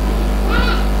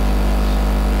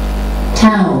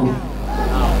 Tau.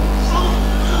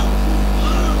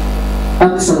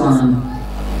 Epsilon.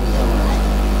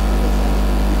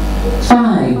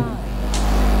 Phi.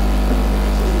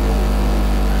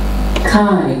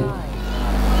 Chi.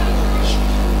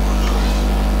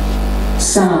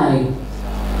 Psi.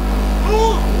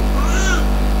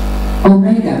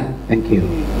 Omega. Thank you.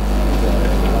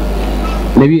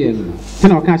 Maybe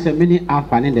I can't say many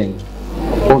alpha and then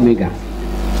omega.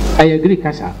 I agree,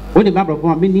 Casa. When the Bible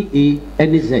for many A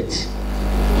and Z.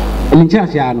 And in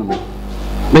charge, I don't know.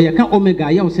 But you can't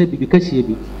omega, you say because she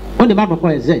be. When the Bible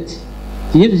for Z,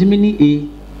 she uses many A,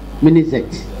 many Z.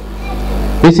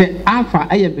 They say alpha,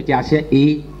 I am pretty, I say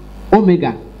A,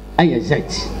 omega, I am Z.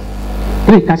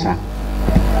 Three Casa.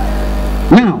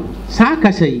 Now,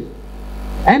 Saka say,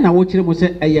 and I watch them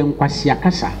say, I am Quasia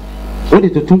Casa. What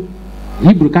is the two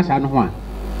Hebrew Casa no one?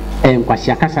 And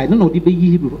Quasia Casa, no, the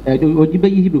baby Hebrew, or the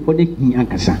baby Hebrew for the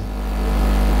Yankasa.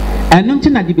 And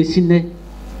nothing at the Besine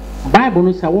Bible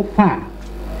no so far.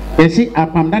 They say,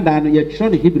 upon that, you show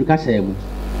the Hebrew Casa,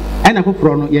 and I put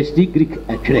from yes, the Greek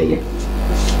at Trey.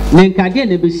 Nenkadia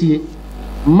Nebesi,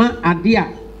 Ma Adia,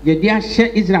 ye dear share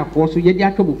Israel for so ye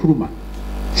dear Tobu Fruma.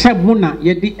 Seb Muna,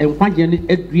 ye di and Quajan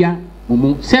Edria,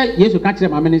 Mumu, said yes, you catch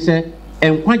them, I mean, say,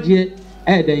 and Quajan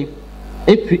Ede,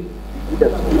 if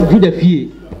do the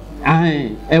fee.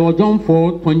 I was John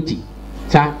 4:20.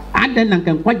 Sir, I then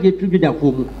can quite get to the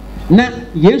form. Na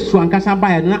yes, one casa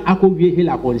by na ako we hill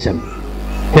upon some.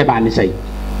 Hebani say.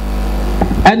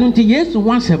 And until yes,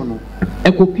 17,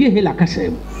 a copy hill a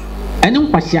casem. And no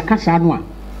Pasia Casanwa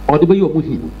or the way of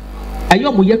Muhin. I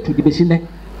am yet to the Besine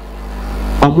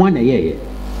on 1 a year.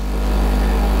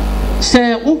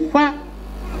 Sir, Ufa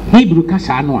Hebrew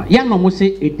Casanwa, young almost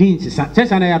say a dean,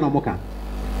 says an Ayamoka.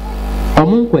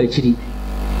 Among Quachidi.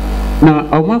 Now,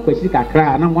 I want to see a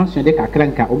cry, and I want to make a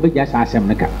cranker over just as I'm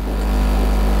the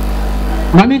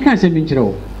Mammy can't say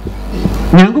Minchero.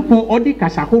 Nangupo Odi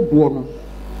Casako Buono,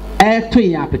 air to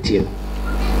Yapetil.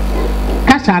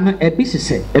 Casana a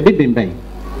business, a baby bay.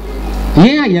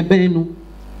 Yea, ye benu,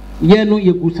 ye no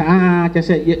ye gusa, just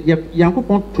say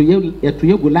Yanko to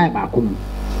you good lie back home.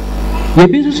 Ye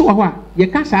business so what, ye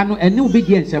Casano and no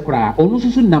obedience a cry, or no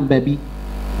soon number be.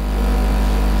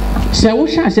 Say,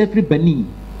 what shall I say, free Benny?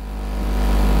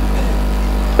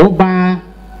 Oba,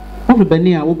 over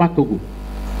Benia, Oba Togo,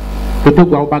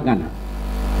 Togo, Oba Ghana.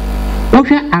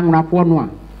 wohwɛ anwrafoɔ no a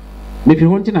mefiri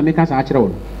hɔ nti na meka saa akyerɛ wo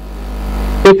no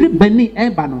ɛfiri bani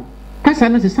ɛba no kasa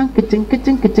no sesan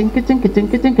ketenkete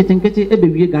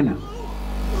ɛbɛwie Ghana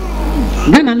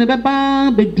no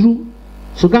bɛbaa bɛduru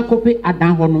soga kɔpɛ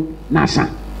adan hɔ no na asa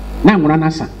na anwra no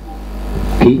asa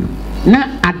na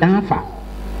adan afa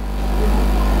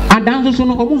adan so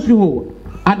no ɔmo mfiri hɔ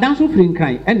adan so firi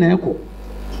nkran ɛna ɛkɔ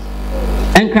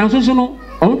nkran so no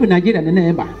ɔmo firi Nigeria ne na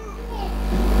ɛba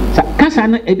kasa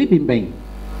no ebi bimbɛn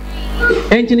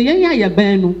ɛnti no yɛn yɛ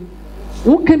bɛn no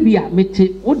woka bi a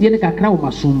mete wo deɛ ne kakra wo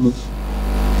masom mu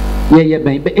yɛyɛ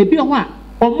bɛn ebi hɔ a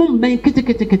ɔmo mbɛn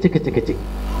kete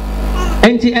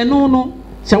ɛnti ɛno no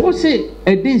sɛ wo se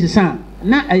ɛden sisa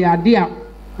na ɛyɛ ade a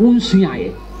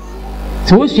wonsuaeɛ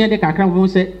sɛ wosua de kakra wo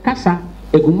sɛ kasa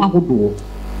egum ahodoɔ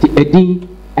ti ɛden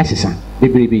ɛsesa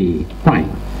bebrebe fine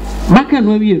maka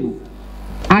no awie no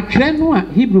atwerɛ no a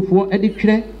Hebrewfoɔ ɛde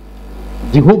twerɛ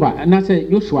Jehovah na sɛ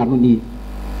Joshua no ni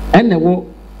ɛna wɔ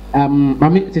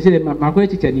mame sese makɔ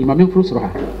teacher ni mame mforo soro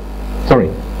ha sorry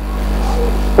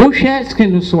wohwɛ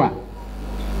screen no so a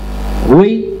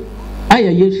wei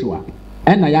ayɛ Yeshua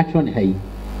ɛna yɛatwerɛ ne ha yi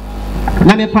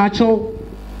na mepaakyɛw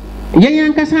yɛn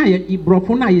ankasa a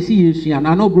Ibrɔfo no a yɛsi Yesua no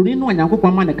ana obroni no a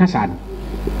Nyankopɔn ma ne kasa no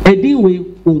ɛdin wei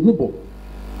ɔhu bɔ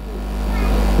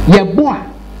yɛbɔ a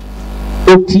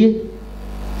ɔtie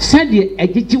sɛdeɛ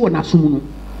ɛgyegye wɔ n'asom no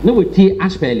na wɔtie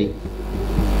aspɛle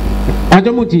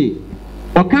adɔmotie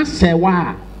ɔka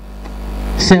sɛwa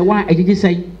a ɛgyegye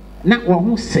sɛn na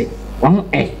wɔho sɛ wɔho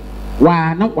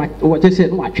waa na wɔkyɛ sɛ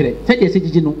no watwerɛ sɛdeɛ sɛ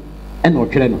gyegye no ɛna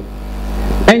ɔtwerɛ no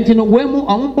ɛnti no wei mu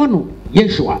ɔmo bɔ no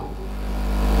Yeshua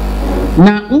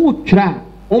na wotwerɛ a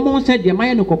ɔmo sɛ deɛ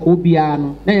mayɛ no kɔkɔɔ biara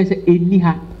no na yɛ sɛ ɛnni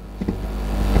ha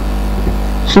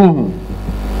so ho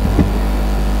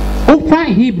wofa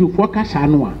Hebrewfoɔ kasa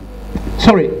no a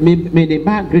sorry me de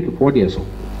ba Greekfoɔ deɛ so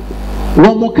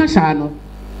wɔn mo kasa no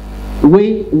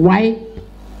wei why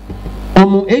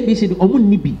ɔmo ABC ɔmo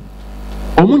nni bi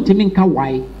ɔmo ntumi nka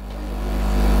why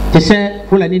te sɛ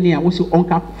Fulani ni a wosi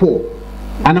ɔnka 4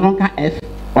 ana ɔnka F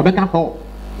ɔbɛka 4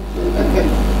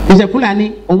 te sɛ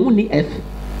Fulani ɔmo ni F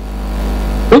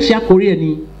ohyia Korea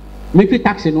ni mefi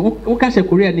taxi no woka sɛ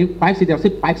Korea ni 5 cedi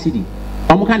ɔsɛ 5 cedi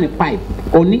ɔmo ka ne 5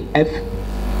 ɔni F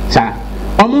saa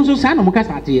ɔmo nso saa na ɔmo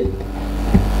kasa ateɛ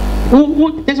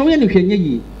wo te sɛ woyɛ ne hwɛ nyɛ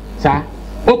yie saa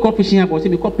ɔkɔ fishing habo sɛ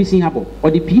mekɔ fishing habo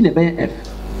ɔde P na ɛbɛyɛ F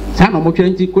saa na ɔmo twerɛ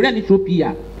nti Korea ni twerɛ P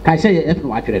a kae sɛ yɛ F na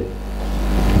watwerɛ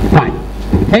no fine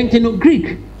ɛnti no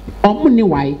Greek ɔmo ni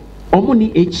Y ɔmo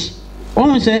ni H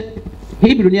ɔmo sɛ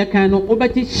Hebrew ni ɛkan no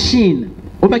wobɛte shin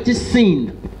wobɛte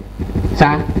sin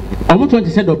saa ɔmo twerɛ te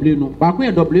sɛ W no baako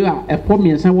yɛ W a ɛpɔ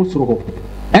mmiɛnsa wɔ soro hɔ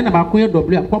ɛna baako yɛ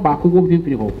W a ɛpɔ baako wɔ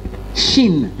mfimfini hɔ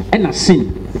shin ɛna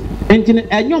sin ɛnti no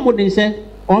ɛnyɛ ɔmo den sɛ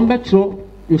ɔmo bɛtwerɛ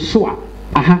Yeshua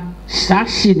aha saa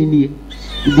shin nie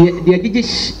deɛ gyegye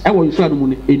ɛwɔ Yeshua no mu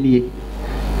no nie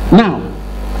now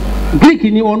Greek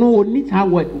ni ɔno oni saa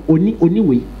word oni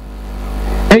wei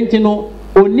ɛnti no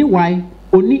oni Y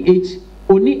oni H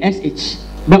oni SH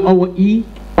but ɔwɔ E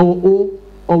ɔwɔ O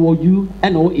ɔwɔ U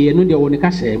ɛna ɔwɔ A no deɛ ɔwɔ ne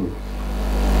kasa mu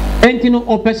ɛnti no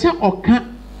ɔpɛ sɛ ɔka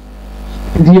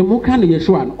deɛ mu ka no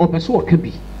Yeshua no ɔpɛ sɛ ɔka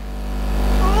bi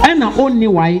ɛna oni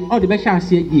Y ɔde bɛhyɛ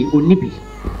aseɛ yie oni bi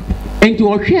ɛnti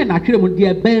ɔhwɛ n'atwerɛ mu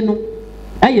deɛ bɛn no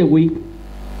ɛyɛ wei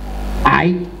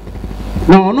I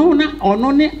na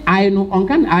ɔno ne I no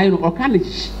ɔnka ne I no ɔka ne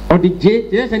ɔde J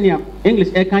te sɛ nea English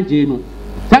ɛka J no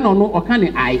sɛ na ɔno ɔka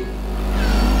ne I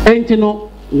ɛnti no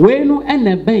wei no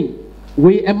ɛna bɛn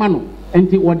wei ɛma no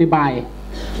ɛnti wɔde baayɛ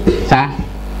saa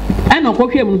ɛna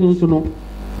ɔkɔhwɛ mu nso no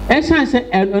ɛsan sɛ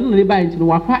ɛno na de baayɛ nti no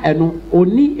wafa ɛno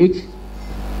oni H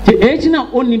te H na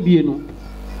oni bie no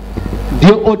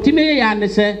deɛ ɔtumi yɛ ya ne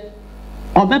sɛ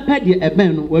ɔbɛpɛ deɛ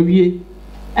ɛbɛn no wawie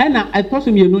ɛna ɛtɔ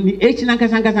so mmienu ni H na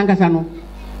nkasa no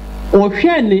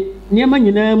ɔhwɛ ne nneɛma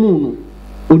nyinaa mu no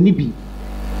oni bi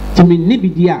tumi ne bi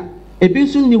di a ebi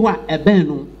nso ni hɔ a ɛbɛn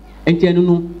no nti ɛno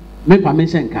no mefa me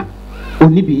nhyɛ nka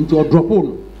oni bi nti ɔdrɔpo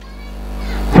no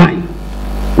fine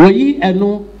wɔyi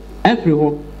ɛno ɛfiri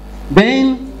hɔ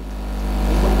then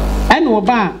ɛna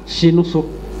ɔba hye no so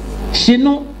hye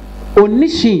no oni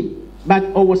hye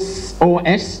but ɔwɔ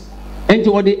S nti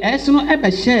ɔde S no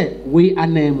ɛbɛhyɛ wei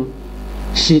anan mu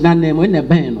hye n'anan mu ɛna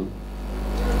ɛbɛn no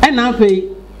ɛna afei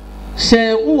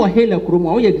sɛ wowɔ Hela kurom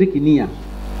a woyɛ Greek ni a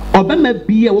ɔbɛma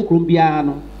bi a wɔ kurom biara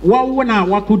no wɔwo na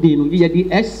wato den no yɛde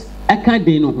S ɛka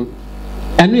den no ho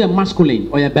ɛno yɛ masculine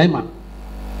ɔyɛ bɛrima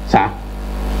saa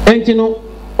ɛnti no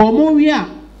ɔmo wi a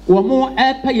wɔmo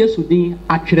ɛpɛ Yesu din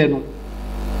atwerɛ no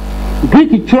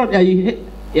Greek twerɛ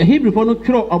Hebrewfoɔ no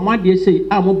twerɛ ɔmo adeɛ sei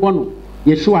a mobɔ no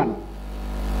Yeshua no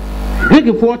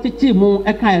Greekfoɔ tete mu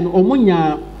ɛkaeɛ no ɔmo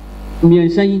nya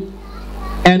mmiɛnsa yi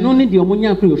ɛno ne deɛ ɔmo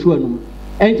nya afiri Yosua no mu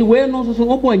ɛnti wei no nso so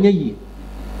ɔbɔ anya yie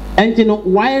ɛnti no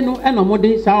wae no ɛna ɔmo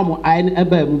de saa ɔmo ae no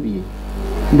ɛbaa mu bie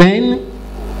then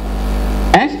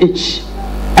sh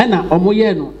ɛna ɔmo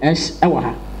yɛ no s ɛwɔ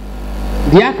ha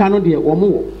deɛ aka no deɛ ɔmo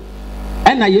wɔ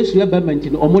ɛna Yesu ɛbaa ma nti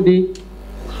no ɔmo de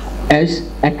s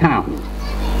ɛka ho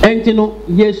ɛnti no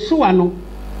Yesua no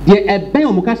deɛ ɛbɛn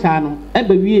ɔmo kasa no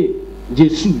ɛbɛ wie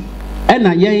Jesu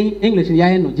ɛna yɛn English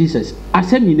yɛayɛ no Jesus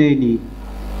asɛm nyinaa ni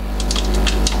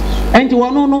ɛnti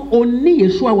wɔn no onni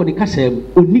Yesua wɔ ne kasa mu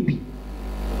onni bi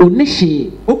onni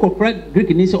hyee okɔfra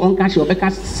Greek ni sɛ ɔnka hyee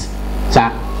ɔbɛka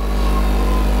saa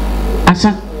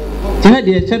asa kyerɛ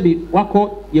deɛ sɛbi wakɔ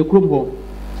yɛ kurom hɔ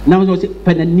na wɔn sɛ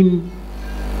pɛnanim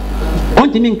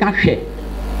ɔntumi nka hwɛ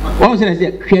wɔn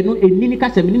sɛ hwɛ no eni ne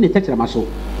kasa mu ne tɛkyerɛma so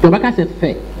deɛ ɔbɛka sɛ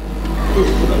fɛ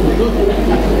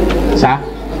saa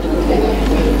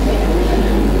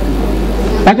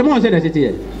bàtɛ mɔ sɛ dɛ tete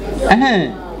yɛ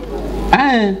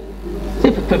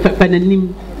sɛ fɛ n'anim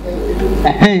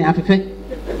afɛfɛ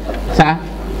saa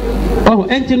ɔhɔ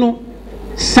ɛnti no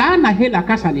saa na Hela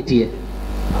kasa ne teɛ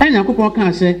ɛna Nyankopɔn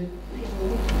kaa sɛ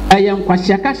ɛyɛ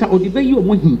nkwasia kasa ɔde bɛyi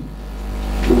ɔmo hi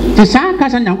te saa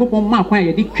kasa Nyankopɔn maa kwan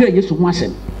a yɛde twɛ Yesu ho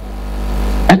asɛm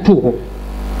ɛtoo hɔ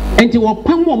ɛnti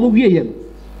wɔpam ɔmo wie yɛ no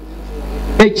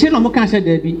ekyir na ɔmo kaa sɛ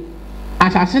daabi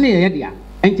asase ne yɛyɛ dea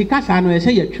ɛnti kasa no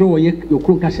ɛsɛ yɛtwerɛ wɔ yɛ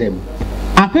kurom kasa mu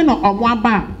afei na ɔmo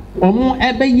aba a ɔmo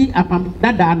ɛbɛyi apam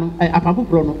dadaa no apam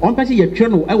foforɔ no ɔmo pɛ sɛ yɛtwerɛ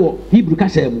no ɛwɔ Hebrew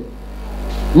kasa mu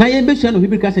na yɛn bɛsua no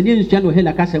Hebrew kasa ne yɛn nsua no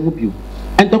Hela kasa mu bio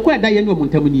ɛntɔkɔ ɛda yɛn ne ɔmo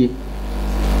ntam nie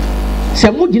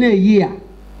sɛ mo gyina yie a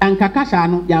anka kasa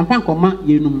no yɛamfa nkɔma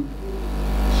yɛnum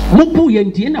mo pu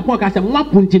yɛn ti ɛna pɔn kasa mo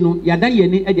apu nti no yɛada yɛn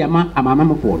ni ɛde ama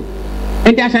amamafoɔ no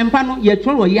ɛnti asɛmpa no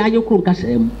yɛtwerɛ wɔ yɛ ayɛ kurom kasa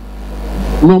mu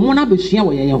na ɔmo na bɛsua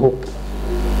wɔ yɛn hɔ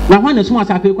na hwan na suma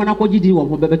asa afei kɔ na kɔgye din wɔ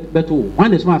ho bɛto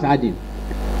hwan na suma asa adi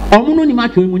ɔmo no nim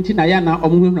atwerɛ mu nti na yɛ na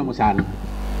ɔmo hwehwɛ mo saa no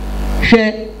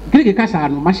hwɛ Greek kasa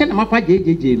no mahyɛ na mafa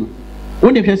gyegyegye no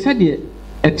wɔn de hwɛ sɛdeɛ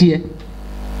ɛteɛ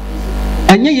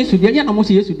ɛnyɛ Yesu deɛ yɛ na ɔmo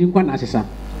sɛ Yesu di nkwa na asesa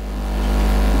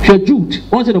hwɛ Jude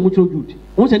wɔn sɛ na ɔmo twerɛ Jude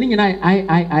wɔn sɛ ne nyinaa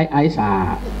ai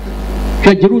saa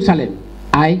hwɛ Jerusalem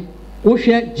ai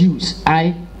wohwɛ Jews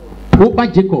ai woba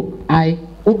Jacob ai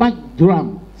woba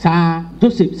Joram saa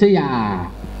Joseph sɛ yaa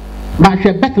ba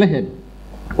hwɛ Bethlehem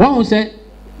wɔn sɛ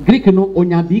Greek no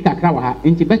onya bi kakra wɔ ha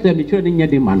nti Bethlehem ne twerɛ ne nyɛ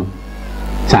de ma no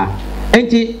saa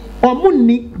nti ɔmo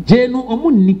ni gye no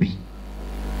ɔmo ni bi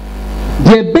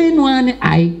deɛ bɛn no ara ne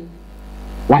ai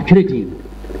watwerɛ din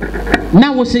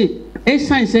na wo se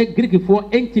esan sɛ Greek foɔ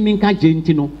ntumi nka gye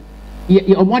nti no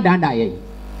ɔmo adaadaa yɛ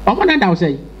ɔmo adaadaa wɔ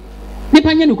sɛ nipa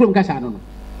nyɛ ne kurom kasa no no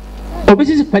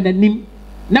obesisi pɛ n'anim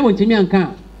na wɔn ntumi anka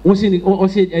wɔsi ni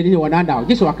ɔsi ɛni wɔn adaadaa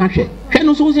gye sɛ wɔka hwɛ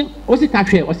no so ɔsi ka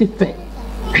hwɛ ɔsi fɛ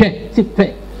hwɛ si fɛ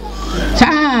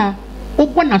saa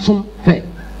ɔbɔ n'asom fɛ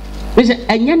bɛsɛ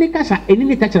ɛnyɛ ne kasa ɛni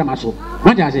ne tɛkyerɛma so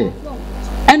wɔn ti ase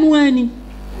ɛnu ani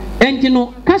ɛnti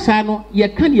no kasa no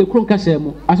yɛka ne yɛ kurom kasa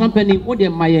mu asɔmpɛni o deɛ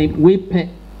ma yɛn wei pɛ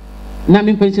na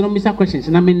mi mpɛnsi no misa questions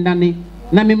na mi ndane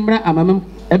na mi mmra amamam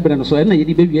ɛbrɛ no so ɛna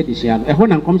yɛde bɛwie de hyia no ɛhɔ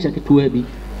na nkɔmhyɛ ketewa bi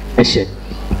ɛhyɛ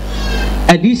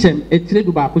adisɛm etire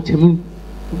du baako kyɛm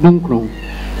dunkron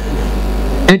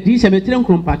adisɛm etire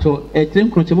nkron patɔ etire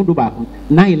nkron kyɛm du baako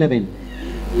 9:11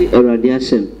 Awurade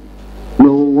asɛm na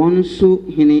wɔn nso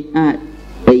hene a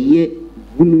ɛyɛ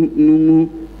bunu no mu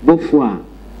bɔfo a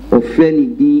ɔfrɛ ne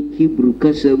din Hebrew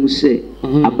kasa mu sɛ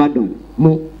Abaddon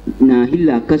mo na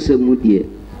Hela kasa mu deɛ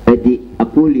ɛde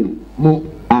Apollyon mo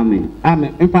amen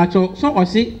mpatɔ so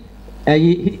ɔsi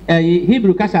ɛyi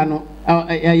Hebrew kasa no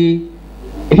ɛyi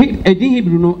ɛdin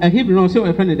Hebrew no ɔsi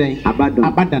ɔfrɛ ne dɛn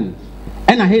Abaddon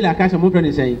ɛna Hela kasa mo frɛ ne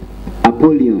sɛn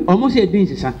Apollyon ɔmo sɛ ɛdin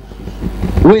sisa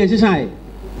wɔyɛ sisa yɛ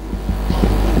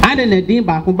ade na ɛdin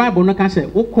baako Bible no kasa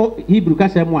wokɔ Hebrew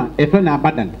kasa mu a ɛfrɛ ne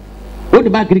Abaddon wode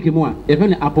ba Greek mu a ɛfrɛ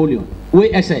ne Apollyon wei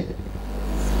ɛsɛ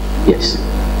yes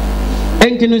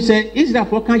ɛnti no sɛ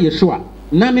Israelfoɔ ka Yeshua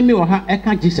na mimi wɔ ha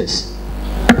ɛka Jesus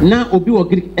na obi wɔ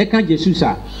Greek ɛka Jesus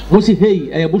a mo si hei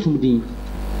ɛyɛ bosom din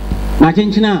na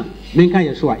kyenkyena a menka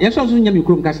Yeshua Yeshua nso nyɛ me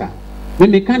kurom kasa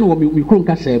meka no wɔ me kurom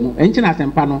kasa mu ɛnkyena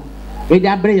asɛmpa no ɛde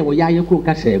abrɛ yɛ wɔ yɛayɛ kurom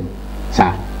kasa mu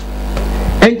saa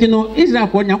ɛnti no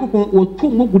Israelfoɔ Nyankopɔn wɔto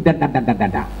mu gu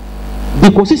dadadadada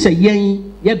bikosi sɛ yɛn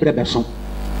yɛbrɛ bɛso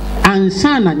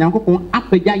ansa na Nyankopɔn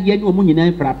apagya yɛn ne ɔmo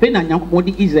nyinaa mfra afei na Nyankopɔn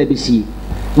de Israel bɛsie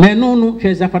na ɛno no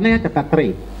hwɛ Zephaniah chapter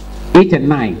 3 8 and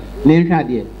 9 na nhwɛ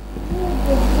adeɛ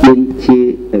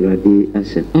Enti Awurade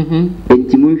asɛm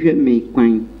enti monhwɛ me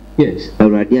kwan yes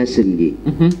Awurade asɛm die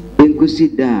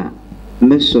enkosi da a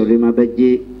mɛsɔre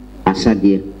mabɛgye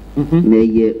asadeɛ na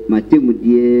ɛyɛ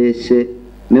matemudie sɛ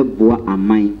mɛboa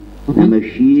aman na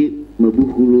mahwie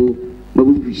mabuhuro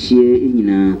mabuhwie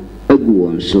nyina agu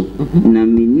won so na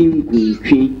menim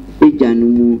kuntwe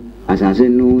ejanumu asase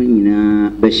no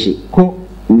nyina behye ko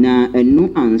na enu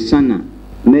ansana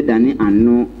medane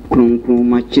ano kronkron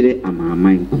ma kire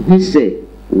amaman se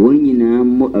won nyina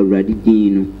mo awrade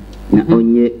din no na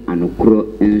onye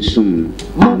anokro ensom no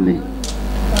amen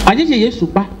aje Yesu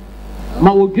ba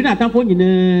ma wodwina atamfo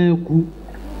nyina ku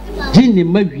gine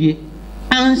mawie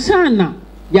ansana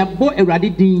yabo awrade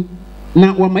din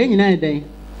na wo ma nyina eden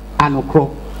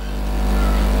anokro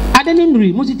adeni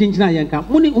nuri musi tinchina yenka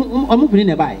muni omufini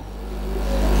ne bai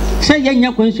se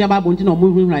yenya kwansu aba bonti na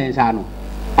omuhunhura yensa no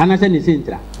anase ne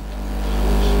sentra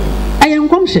ayen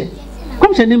komhye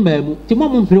ne mbaamu ti mo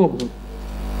mpire wo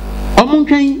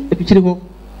omuntwen epichire ho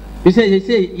be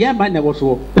say ya ba na wo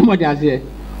so mo de ase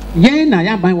yen na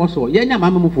ya ban wo so yen nya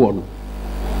ma mamufo no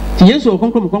ti Yesu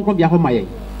konkrom bia ho maye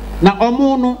na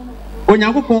omu no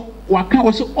onyankopon waka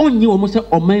wo se onyi wo mo se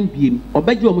oman biem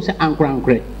obaji wo mo se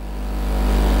ankorankore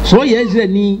so ye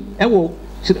Israeli ewo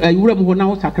ayura mu ho na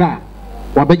wo sakra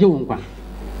wabaje wo nkwa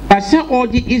ba se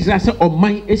oji Israel se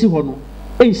oman esi ho no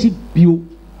ensi bio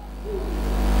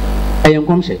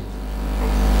ayenkom se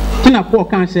tina Paul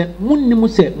kan se munnim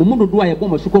se mo dodo aye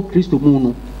bom suko Kristo mu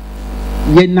no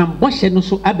ye nam bohye no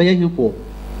so abaye hemfo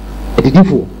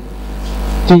edidifo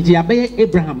tinti abaye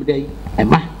Abraham dai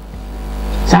ema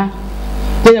sa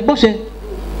te ye bohye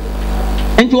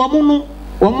enti wo mu no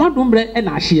wo madumbre e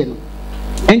na ahye no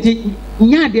enti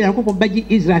nyaade yakopɔ bagi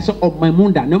Israel so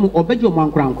omamunda na mo obagi o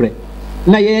mankorankore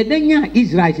na ye de nya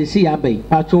Israel sisi abai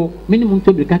pato minimum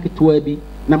to brika ketwa bi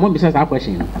na mo bisa sa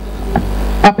question no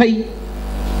apai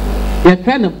ye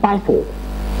friend Balfour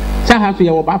sa ha so ye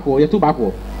wo Balfour ye to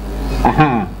Balfour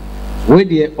aha we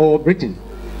de o Britain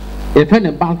ye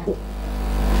friend Balfour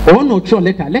o no tro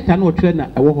letter no tro na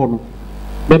ewo ho no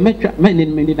be metwa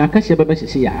meni na kase be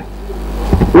sisi ya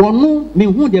wonu me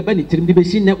hu de ba ni tirim de be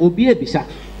si na obi ebisa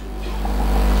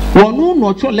wonu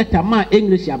no tro letter ma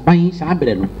English aban sa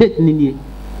abere no tet ni nie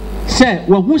se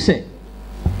wo hu se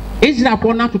Israel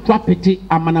po na to apete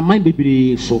amanaman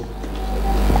bebere so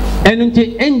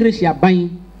enunti English aban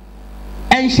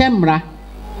enhyemra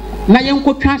na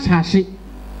yenkotwa asase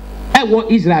ewo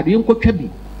Israel yenkotwa bi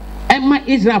ema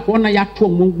Israel po na ya to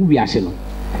mongu wiase no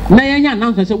na yenya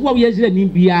announce se wo Israel ni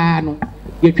bia no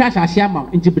ye twa asase ama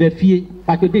nti brafie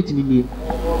fato date ni nie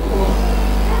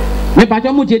me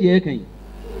pato mu je de kan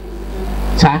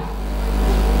sa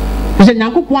se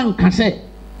nyankopon anka se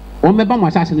o meba mo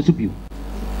asase no so bio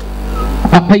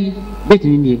papai date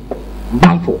ni nie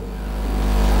Balfour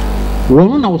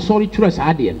wono na sorry trust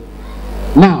ade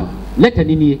now letter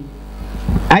ni nie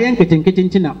ayen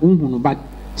ketenkete na unhunu but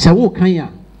se wo kan ya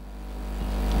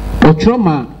o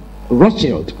trauma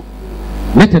Rothschild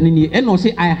letter ni nie and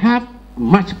say I have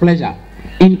much pleasure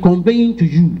in conveying to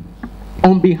you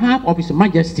on behalf of His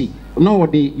Majesty no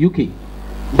the UK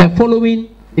the following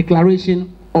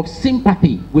declaration of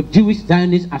sympathy with Jewish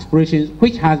Zionist aspirations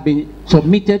which has been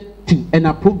submitted to and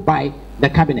approved by the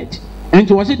cabinet and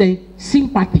to was it the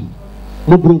sympathy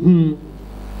mobrohun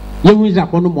yehu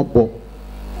Israel no mobo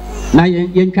na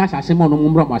yen twa asase mo no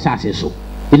mumro mo asase so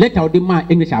the letter of the man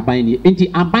English aban ni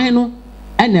enti aban no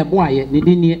ene boaye ne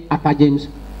dini Arthur James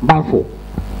Balfour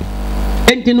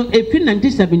enti no efi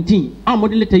 1917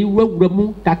 amode letter yi wura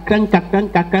mu kakran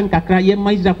ye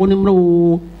ma Israel no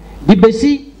mro di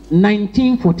besi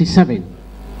 1947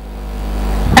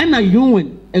 ena yuwen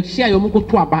exia yo mko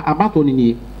to abato ni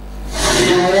ni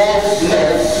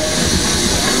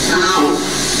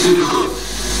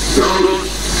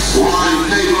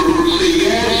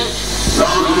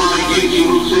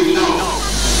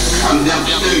And the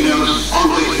abstainers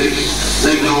always think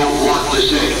they know what to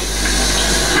say.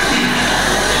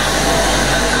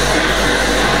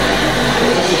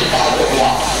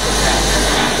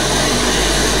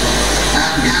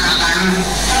 Afghanistan,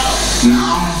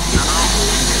 no.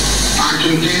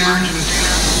 Argentina,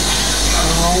 abstention.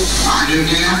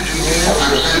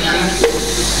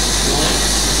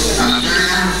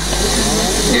 Australia,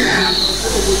 yes.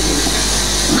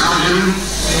 Belgium,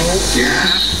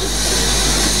 yes.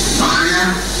 Maria,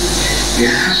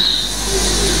 yes.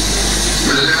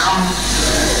 Brazil,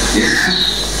 yes.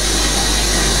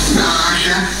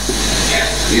 Russia,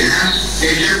 yes.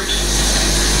 Egypt,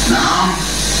 no.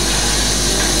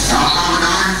 El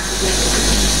Salvador,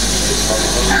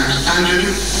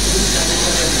 abstention.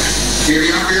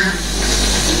 Ethiopia,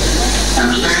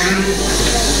 abstain.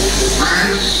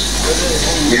 France,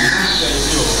 yes.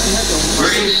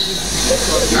 Greece,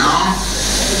 no.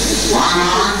 One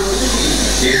more,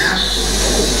 yes.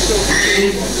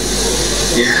 Haiti,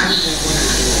 yes.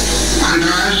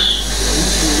 Honduras,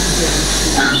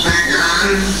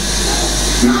 Amsterdam,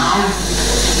 no.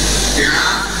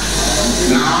 Iraq,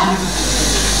 no.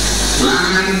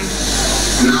 London,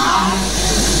 no.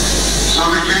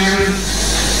 Soviet Union,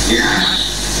 yes.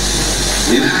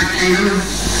 United Kingdom,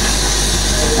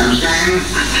 abstain.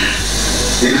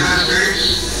 United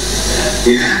States,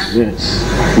 yes. Yes.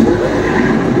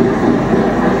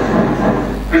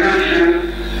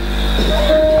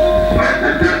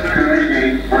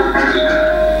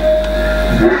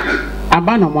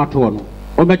 Abana mwato no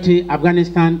obeti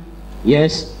Afghanistan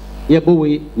yes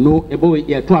yebowe no ebowe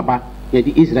ye to aba ye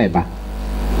di Israel ba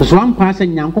so ampa se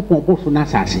nyankopon bofu na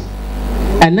asase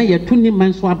ena ye to ni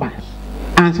man so aba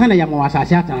ansa na ya ma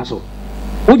asase atana so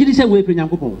ogidi se we pre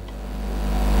nyankopon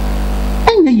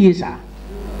enya yesa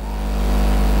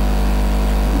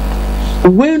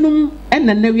wenum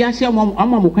ena na wiase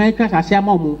amam kwan twa asase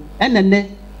amam ena ne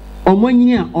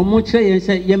omonyi a omo kire ye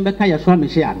se yembeka ye so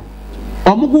amehye ano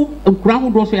omugu nkura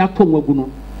hodo so ya to nwagu no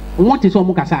won te so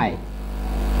omu kasa ai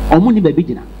omu ni ba bi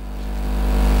gina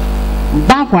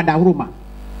ba kwa da horoma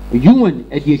yuwan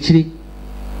adi akiri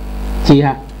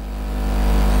tiha.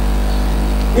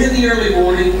 In the early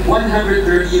morning,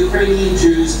 130 Ukrainian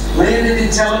Jews landed in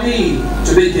Tel Aviv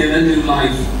to begin a new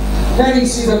life. Then you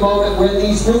see the moment when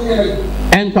these new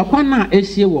immigrants and tokwana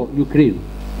esie wo Ukraine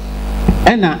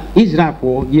ena Israel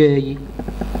for ye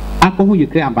akohu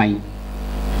Ukraine aban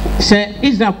se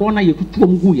Israel for na yetutu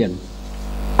omgu ye no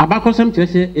abakosam kire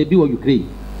se ebi wo Ukraine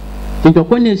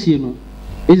tokwana esie no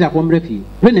Israel for mrefi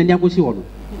we na ndi akosi wo no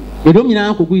edom nyina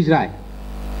akogu Israel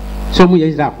so mu ye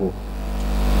Israel for.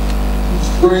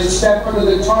 We're in step under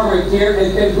the tarmac here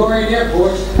at Ben Gurion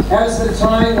Airport as the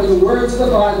time when the words of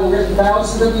the Bible written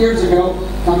thousands of years ago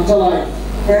come to life.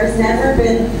 There's never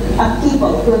been a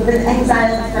people who have been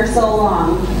exiled for so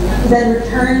long that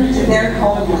return to their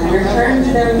homeland, return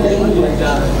to their language.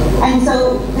 And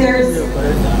so there's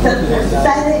the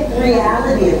prophetic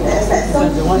reality of this that's so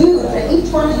huge that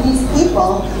each one of these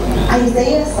people,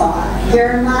 Isaiah saw,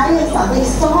 Jeremiah saw, they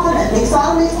saw it, they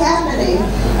saw this happening,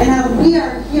 and now we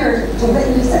are here to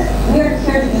witness it. We are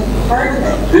here to be part of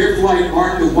it. Their flight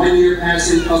marked the one-year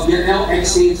passing of Yael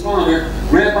Eckstein's father,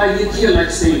 Rabbi Yechiel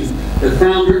Eckstein, the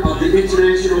founder of the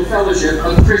International Fellowship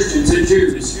of Christians and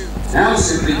Jews, now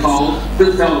simply called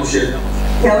the Fellowship.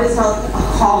 He always felt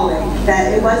a calling,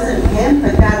 that it wasn't him,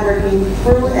 but God working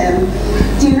through him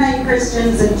to unite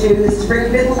Christians and Jews, to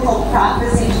bring biblical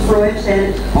prophecy to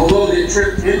fruition. Although their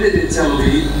trip ended in Tel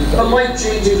Aviv, the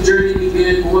life-changing journey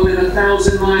began more than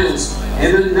 1,000 miles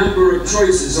and a number of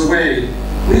choices away.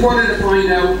 We wanted to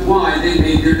find out why they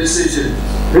made their decision.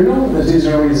 We know that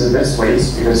Israel is the best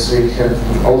place because we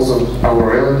have also our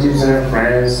relatives there,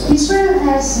 friends. Israel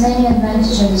has many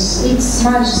advantages. It's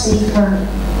much safer.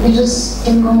 We just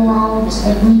can go out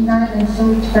at midnight and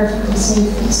feel perfectly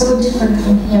safe. It's so different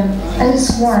from here. And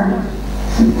it's warm.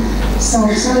 So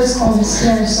it's not as cold as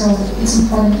here, so it's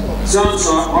important. Some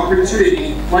saw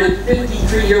opportunity like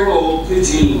 53-year-old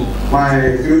Eugene.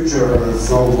 My future is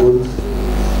so good.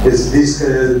 It's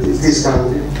this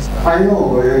country. I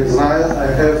know in Israel I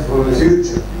have a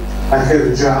future. I have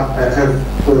a job. I have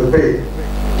pay.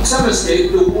 Some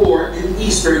escaped the war in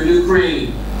eastern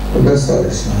Ukraine. It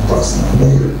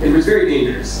was very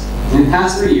dangerous. In the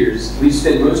past 3 years, we've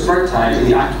spent most of our time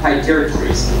in the occupied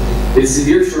territories with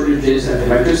severe shortages of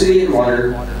electricity and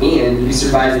water, and we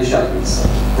survived the shut-ins.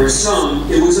 For some,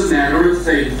 it was a matter of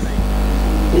faith.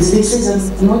 It's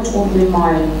decision not only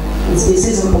mine, it's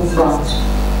decision of God.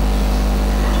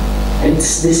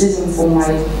 It's decision for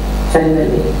my family.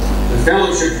 The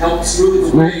fellowship helped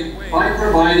smooth the way by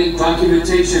providing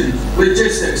documentation,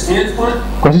 logistics, and fund.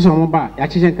 Kwasi so mo ba ya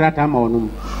chichen krata ma onum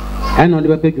eno de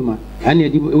be pedwuma ene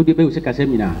di udi be usika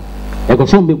semina e ko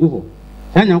so mbegu ho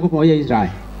sa nyankopon ye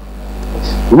Israel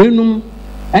wenum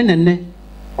enenne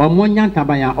omo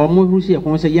nyantaban ya omo hurusi e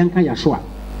kon se yenka ya so a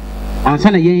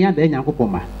ansa na yen ya be nyankopon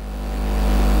ma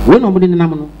wenu omo de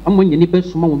nam no omo nyini be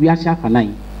suma wo wiase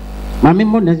afanan ma me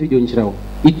mo next video nchirawo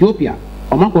Ethiopia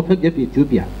omo ko fe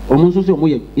Ethiopia omo so so omo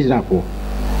ye Israel ko.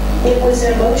 It was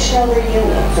an emotional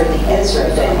reunion for the Ezra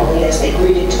family as they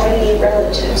greeted 28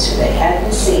 relatives who they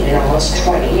hadn't seen in almost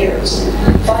 20 years.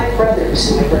 5 brothers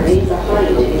who had remained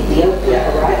behind in Ethiopia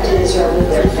arrived in Israel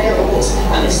with their families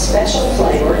on a special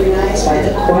flight organized by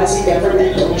the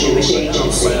quasi-governmental Jewish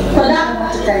agency. Well, I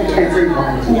want to thank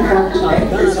everyone who helped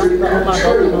make this become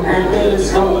true and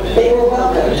things home. They were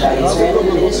welcomed by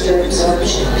Israeli Minister of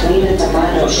Absorption, Pnina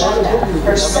Tamano-Shanda,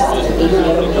 herself an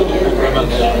Ethiopian immigrant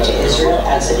who came to Israel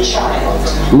as a child.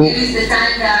 It is the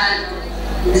time that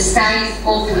the sky is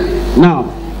open. Now,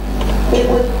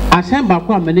 asem ba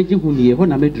kwa manage huniye ho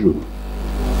na medru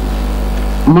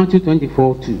Matthew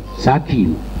 24:2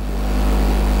 Saki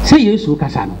say Yesu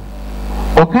kasa no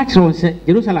o ka kire on say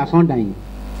Jerusalem sondan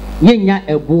yenya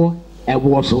ebo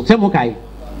so say mo kai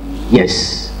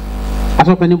yes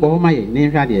aso pani bo ma ye ne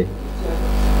hwa de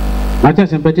Matthew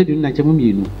sempete du na chemu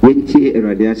mienu yenti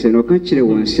erade ase no ka kire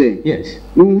won say yes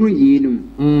no hu yinum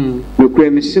no kure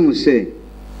mesim say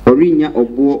orinya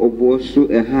obo so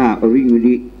eha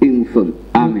orinyuli enfam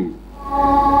amen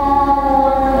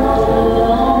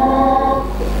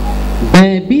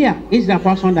bia Israel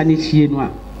for sonda ne sie no a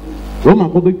Roma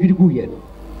ko be dwirigu ye no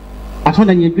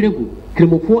asonda ne dwirigu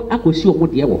kremofo akosi omo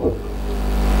de wo ho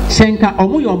senka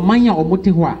omo yo man a omo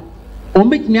te ho a omo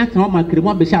betimi atan omo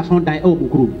kremo abesi asonda e omo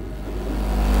kuro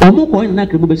omo ko na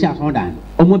kremo besi asonda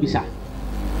omo bisa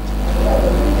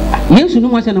Yesu no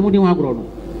mo se na mo de ho agro no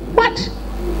what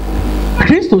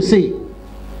Christo say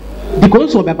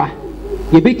because obeba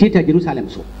ye be tete Jerusalem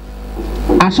so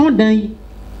asonda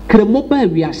kremo ba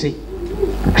wiase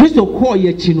Christo call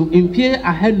ye chino impie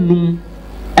ahanum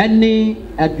ene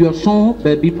adioson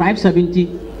baby 570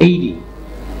 80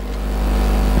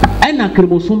 ena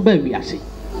kremosun ba wiase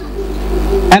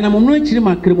ena momno chiri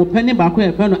ma kremo pene ba ko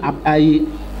e fe no ai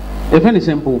e fe ne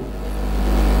simple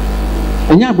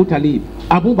enya Abu Talib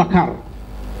Abubakar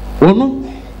wono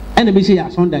ena be se ya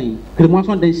sondan kremo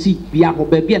sondan si bia ho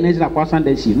ba bia na Israel kwa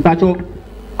sondan si mpacho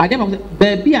ade ma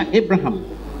ba bia Abraham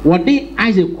what they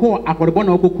Isaac call akorebo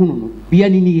na okokunu no bia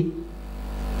nini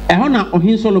eho na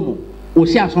ohin Solomon o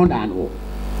si asonda no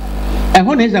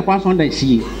eho na Isaac asonda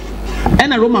si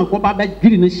ena Roman ko ba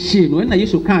dwiri na hie no ena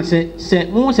Yesu kan se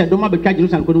mo se do ma betwa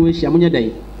Jerusalem ko no we hia mo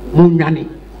nyedai mo nwane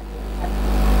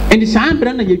eni san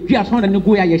bra na ye dwi asonda ne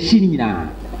go ya ye hie nyina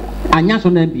anya so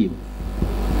na biem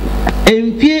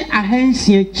enfie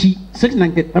ahansia chi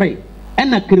 693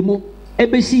 ena kremo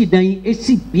ebesi dan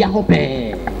esi bia ho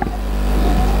pe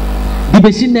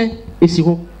dibesine esi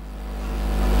ho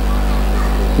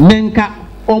menka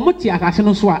omuti akase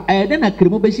no so a ede na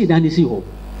kremo besi dan esi ho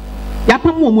ya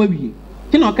pam mo awie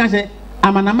kina o ka se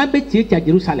amanama betie tia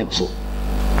Jerusalem so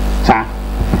sa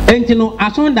enti no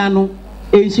asonda no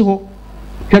esi ho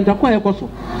twanta kwa ekoso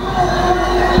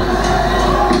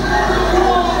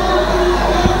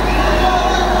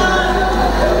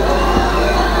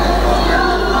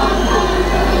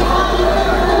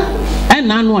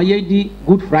nanu a yedi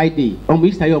Good Friday on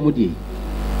Easter yo mudi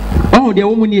oh de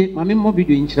wo nie mame mo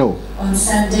video nchire o on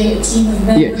Sunday a team of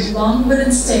men with long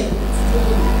wooden stick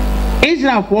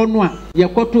Israel for no a ye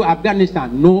koto Afghanistan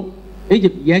no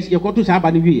Egypt yes ye koto sa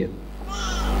aba ne wie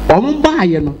ba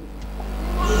ye no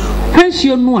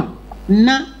pensio no a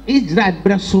na Israel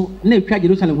breso na etwa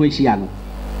Jerusalem ho hia no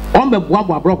be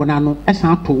boabo abroko na no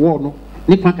esan to war no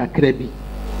ne fa kakra bi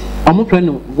fre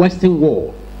no Western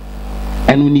Wall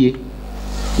enu nie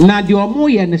na de omo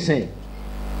ye ne se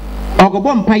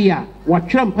ogobo mpaye a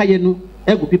watwere mpaye no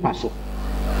egu pipa so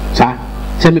sa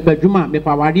se me padwuma me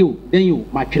paware o den yo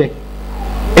matwere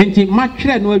enti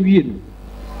matwere no awie no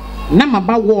na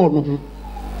maba wo no ho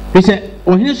be se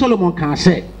ohene Solomon kan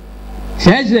se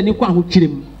Israel ni kwa ho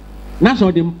kirem na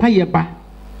so de mpaye ba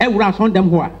ewura asondam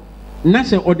ho a na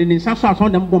se ode ne nsa so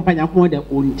asondam bo mpanya ko de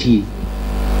ontie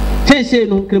se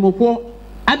no kremofo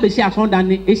abesi asondam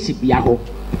ne esibia ho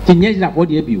tinya Israel for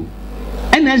de biu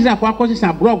ena Israel for akosi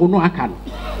sa blog no aka no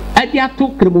ade ato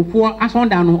kremofo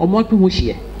asonda no omoto ho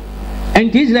hie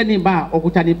enti Israel ni ba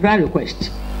okuta ni prayer request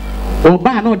o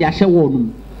ba na o de ahye wo no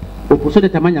oposo de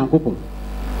tamanya nkopon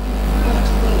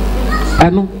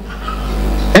ano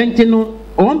enti no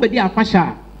o mbe di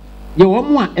afasha ye wo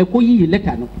mo a ekoyi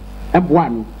letter no eboa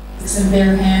no in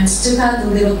their hands took out the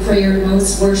little prayer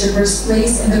notes worshippers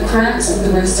placed in the cracks of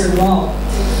the western wall.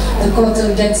 The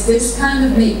Kotel gets this kind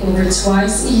of makeover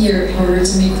twice a year in order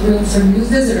to make room for new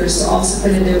visitors to also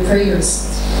put in their prayers.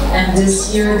 And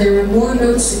this year there were more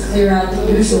notes to clear out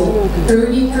than usual,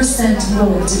 30%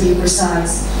 more to be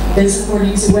precise. This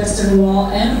according to Western Wall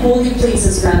and Holy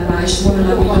Places Rabbi Shmuel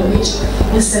Rabinovich,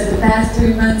 who said the past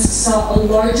 3 months saw a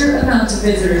larger amount of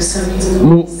visitors coming to the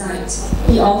holy site.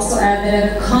 He also added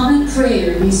that a common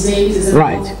prayer these days is a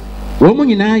right. Woman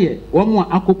inaye, woman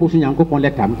akoposu nyankopon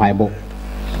leta mpaibo.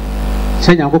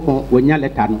 Se nyankopon wonya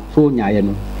leta no so nyaye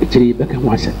no ekiri beka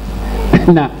ho ase.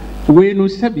 Na we no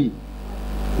sabi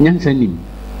nyansa nim.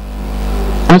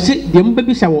 Ase de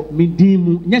mbabi sawo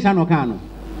midimu nyasa no ka no.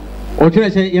 O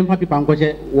tire se yemfa pipa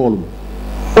nkoche wall.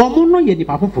 Omo no ye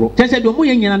nipa foforo. Tese de omo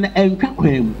ye nyina na entwa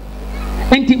kwan mu.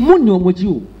 Enti munni omoji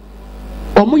o.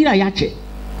 Omo yira ya che.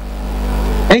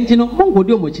 Enti no mongo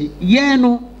de omoji ye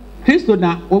no Kristo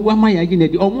na wo ma ya gine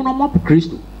di omo no mo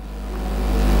Kristo.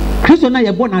 Kristo na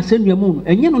ye bo na asennua mu no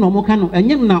enye no omo ka no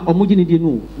enye no na omo gine di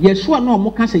no. Ye so na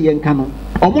omo ka se ye nka no.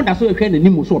 omo da so ehwe na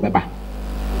nimu so obeba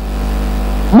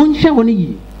mon hwe woni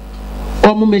yi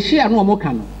omo mehia no omo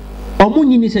ka no omo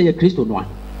nyini se ye Kristo no a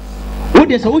wo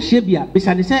de se wo hie bia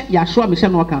bisa ne se ya so a mehia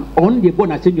no ka on de bo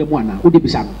na sedwa mu ana wo de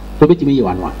bisa no so betimi ye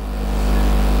wa no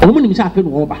a omo nim se afi no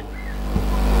wo ba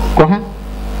ko ha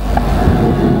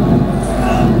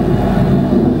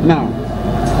now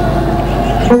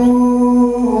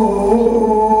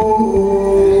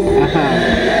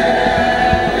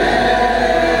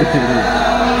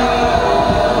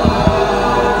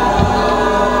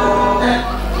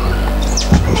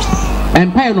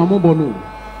empire no mo bonu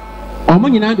omo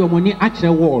nyina de omoni a kire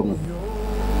war no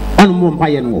anu mo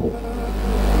empire no ho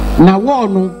na war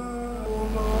no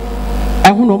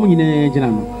ehu no mo nyina gina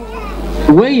no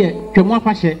we ye twemo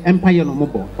afahye empire no mo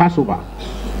bo passover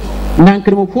na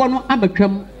nkremofo no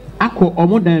abetwam akọ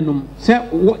omo dan num se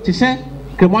ti se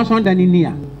kremo so dan ni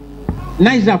a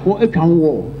na Israel atwa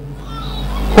wo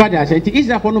ko da se ti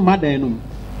Israel no madan num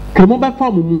kremo ba fa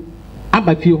mu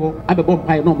aba fie ho abebo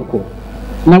empire no mo ko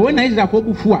na when na Israel for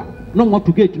bufu a no want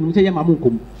to get no say ya mamu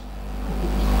nkom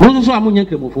no so amunya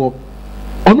kremofo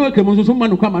ono kremo so ma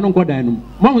no kwa ma no nko dan num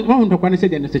mo ntokwa ne se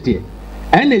de ne sete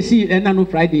na si na no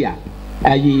Friday a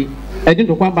ayi edin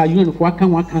tokwa ba union fo aka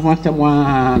ho asem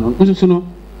wa no so no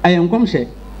ayenkom hye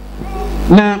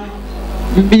na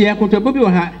biya kotobo bi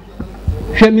wa ha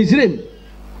hwe Misraim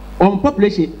on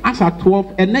population as at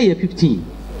 12 and now 15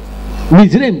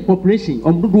 Misraim population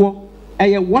on dodo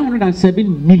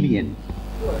 107 million.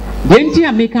 Yenti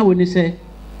America when say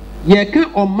ye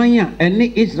ka omanya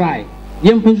ene Israel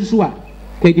yem pensusu a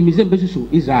ke di Misraim pensusu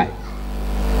Israel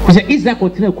say Israel ko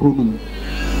tena kronum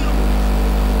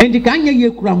endi kan ye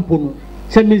kurampo no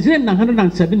say Misraim na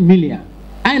 107 million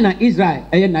and Israel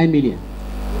 9 million.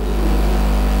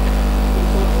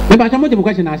 But I'm not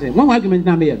question I say one argument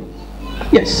na me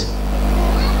yes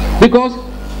because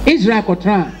Israel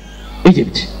contra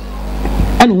Egypt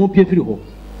and won pay free ho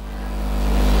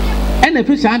and if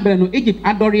you say no Egypt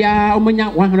adoria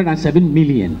omanya 107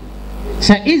 million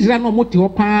say Israel no moti ho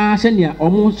pa se ne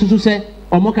omo susu se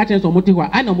omo ka chen so moti ho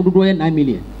ana omo dodo 9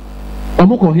 million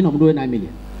omo ko he no dodo 9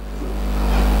 million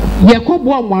ye ko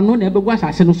bo amwano na ebegu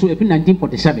asase no so efi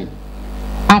 1947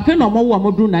 afi no omo wo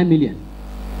omo dodo 9 million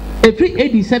every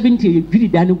 80-70 ye vidi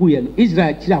dane go ye no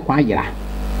Israel kira kwa yira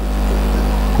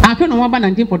afi no waba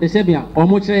 1947 a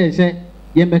omo kire se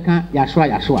ye mbeka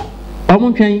yaswa omo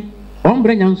ntwen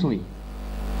ombre nyanson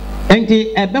enti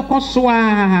ebekọ so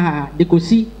a de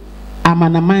kosi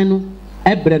amanaman no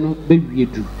ebre no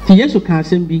bewiedu ti Yesu kan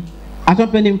asem bi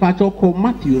atopeni mpacho ko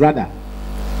Matthew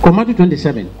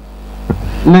 27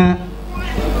 na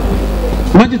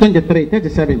Matthew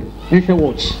 23:37 nhwe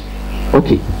watch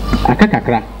okay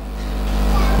akakakra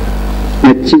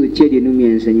ati uche no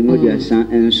miensa ni modi asan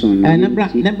enson nebra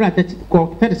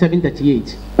 37:38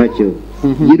 pacho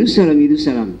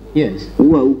Jerusalem yes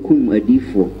wa ukum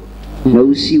adifo na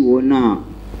usi wona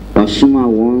wasuma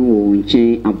won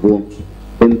nchen abo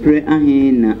empre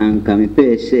ahe na anka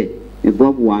mepe se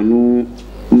ebobo anu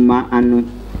ma anu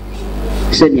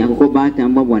se ni akoko ba ta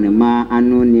mbobo ne ma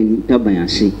anu ni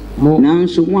tabanase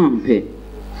nanso mwampe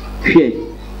hwe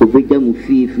obegya mu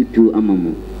fi fitu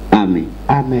amamo amen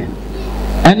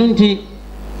enunti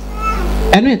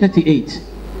enu 38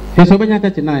 Yeso benya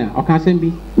 39 oka asem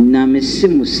bi na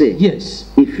mesimu se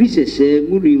yes efrise se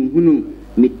muri nhunu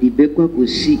medibekwa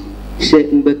kosi se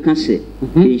mbeka se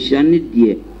enshane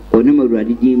de ono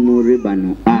mawurade din mu reba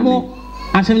no amen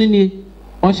asem ni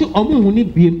o se omo hu ni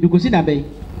biem because da ben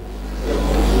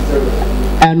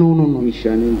no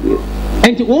enshane de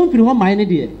enti won firi ho mai ne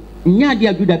de nya de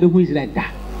ajuda be hu Israel da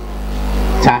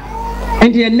ta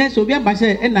enti enne so bi aba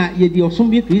se na ye di osom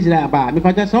bi firi Israel ba me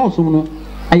pata sa osom no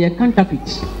aye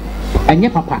counterfeit anye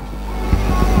papa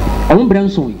omo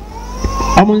branson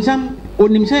omo nsam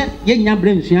onim se ye nya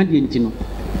branson ade enti no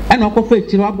ena okofa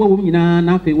etiro abo wo nyina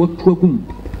na afi wo tuagum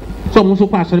so omo so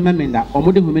kwa asore memenda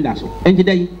omo de humenda so enti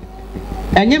dai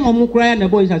enye mo kura ya na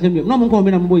boys assembly no mo ko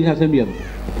humenda mo boys assembly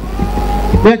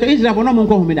but Israel no mo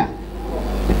ko humenda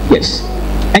yes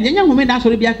enye nya humenda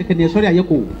asore bi akeke ne sori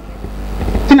ayeko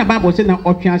tina bible say na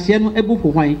otwease no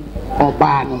ebufu hwan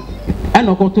oba no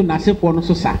ena okoto na sefo no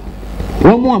so sa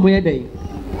wo mo amoye dai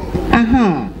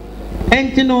aha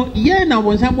enti no ye na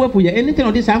won sam wafu ye enti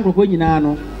no de sa nkrofo nyina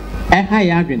no ha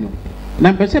ya adwe no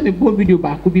na mpese me bo video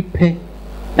ba ko bi pe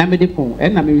na me de phone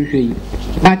na me hwehwe yi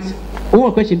but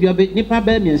wo question bi obe nipa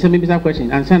ba mi nsem bi sa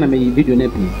question ansa na me yi video na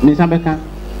pi me sa beka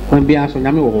kon bi aso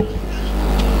nyame wo ho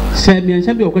se mi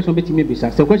nsem bi o question beti me bi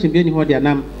sa se question bi ni ho de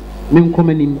anam me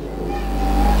nkomanim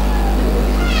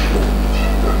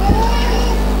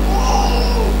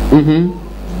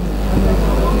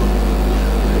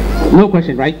No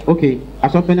question, right? Okay.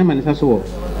 As open a man so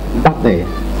back there.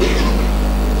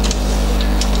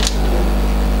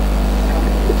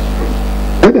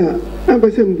 Ada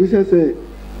abase mbusa say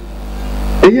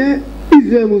eye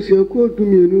Israel musiako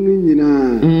dumienu no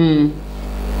nyina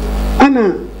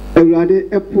ana awurade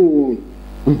epo won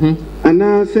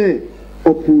ana say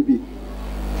opo bi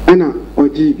ana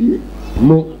oji bi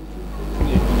mo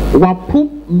wapo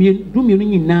dumienu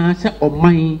nyina say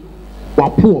oman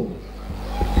wapo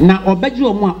na obeji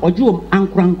omo a oji om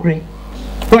ankrankre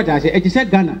to ja say e say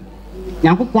Ghana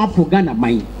Nyankopon apo Ghana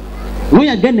man no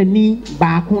ya Ghana ni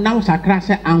baako na usakra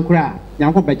say ankra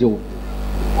Nyankopon beji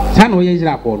sa na oye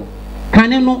Israel ko no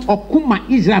kane no okuma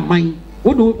Israel man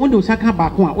wodo usaka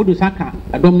baako a wodo usaka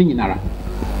adom ni nyinara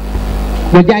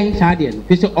wajai sa de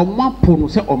no se omo apo no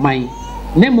se oman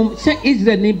na mum se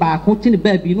Israel ni baako tini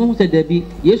baabi no se dabi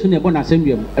Yesu na ebo na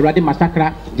asendwam Awurade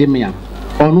masakra jemia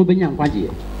ono benya nkwaje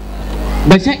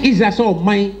be se Israel so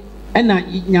oman ena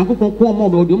Nyankopon ko omo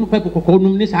be omo pepo kokko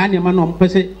num ni sa na ma no omo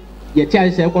pese ye ti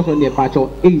ase ko so ne paacho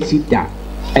e si da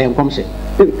enkomse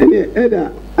ene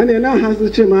eda ane na hasu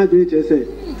chema ade che se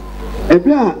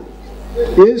ebra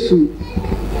Yesu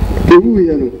ewu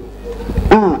ye no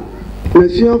na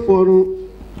sia foro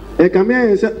e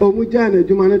kamia se omuja na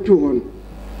adwuma ne to ho no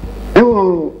e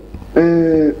wo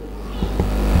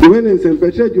when St.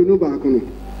 Peter junu ba ko no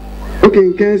okay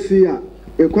nkan si a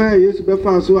e kwa Yesu be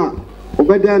fa so a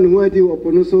obeda ne ho adi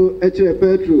wopo so e kire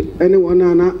Petro ene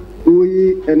wona na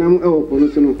oyi enam e wopo no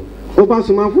so no oba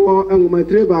somafo enwoma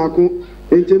tre ba ko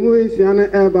enchemu esia na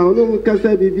e ba ono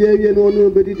kasa bibia wie no ono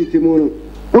bedi ditimo no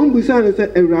ombusa ne se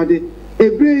Awurade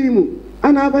Ebrahim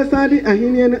ana abasadi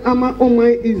ahenie ne ama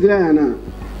oman Israel na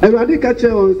Awurade ka che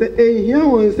won se ehia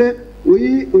won se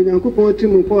oyi Onyankopɔn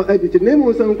timfo aditi na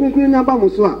mo san kunkun nya ba mo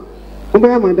so a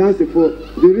obaya madansefo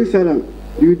Jerusalem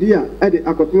Judea ade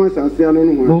akopema sase ano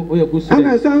no ho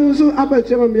ana san so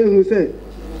abachema me hu se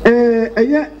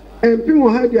eye empi mo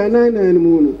ha dia nan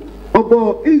mu no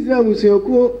obo Israel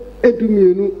musuako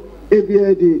edumienu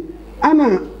ebiadi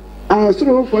ana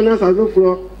asoro fo na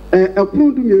sasofro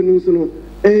epun dumienu so no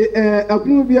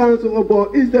apun bia so obo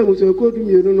Israel musuako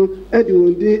dumienu no edi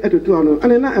wondi etoto ano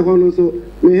ana na eho no so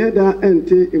me heda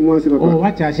ente imuase baba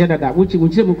wacha ase dada wuchi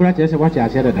mu kura che se wacha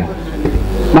ase dada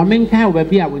ma men kai oba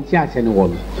bia wonti ase ne wo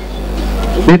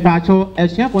me paacho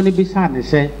esuafo ne bisa ne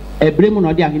se ebremu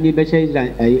no de ahini be che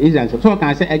Israel so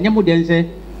kan se enyemu de nse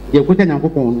ye kota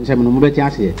Nyankopon nse no mo beti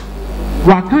ase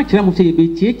wa ka kire mo se ye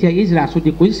be tie Israel so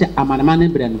de ko se amanama ne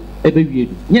bre no ebe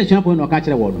wiedu nya esuafo no ka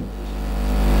kire wo no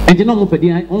enti no mo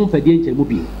pedi nche mo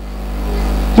bi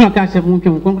so ka se mo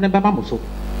ntwe ko ne baba mo so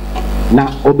na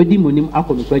obedi monim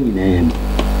akonu kwa nyina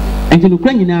enti no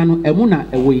kwa nyina no emu na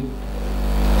ewe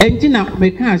enti na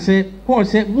me ka se Paul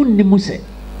se munnim se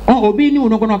obi ni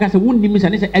wono ko no ka se wunnim se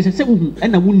ne se ese se wuhu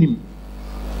na wunnim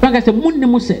ka se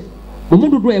munnim se mo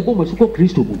mududu ebo mo suko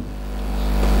Kristo bu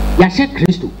ya she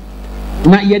Kristo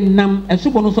na ye nam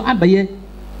esubo no so abaye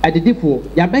adedefo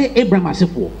ya baye Abraham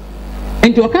asefo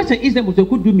enti o ka se Israel mo so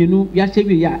ku dumienu ya she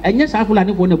wi ya enye sa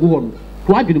Fulani fo na bu ho no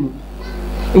to adwene mu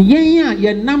yen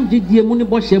ye nam didie mu ne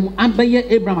bo hye mu abaye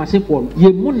Abraham asefo ye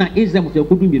mu na Israel mo so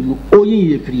ku dumienu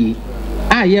oyin ye frie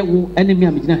aye wo ene mi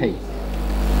amigina hai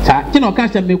sa ti no ka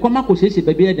se me kwama ko sese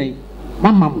baby edan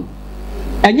mama mu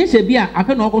enye se bia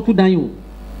afa na okotu dan o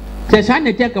se sa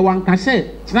na teka wan ka se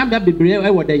tena bia bebre e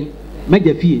wo dan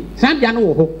maja fie san bia no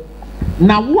wo ho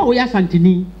na wo ya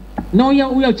santini na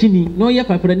wo chini na wo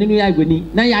fafra ne no ya agwani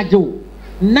na ya jewo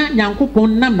na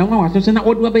Nyankopon nam na wa so se na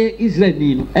odo be Israel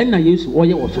ni no en na Yesu wo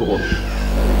ye wo so ho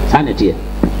sa na tie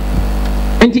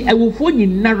enti ewufo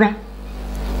nyinara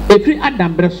efri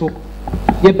Adam bre so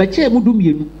ye bache mu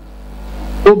dumienu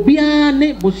obia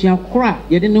ne bosia kora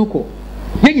ye de ne ko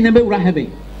ye nyina be wura heaven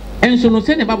enso no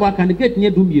se ne babo aka ne gate ne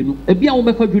dumienu ebia wo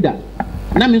be fa Juda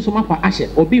na me nso mafa Asher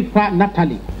obi fa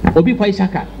Naphtali obi fa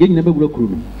Isaka ye nyina be wura kuru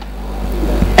no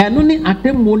eno ni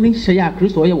atemmo ni hye ya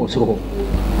Kristo ye wo soro ho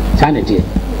sa ne tie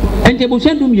ente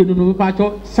bosia dumienu no fa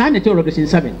cho sa ne tie Revelation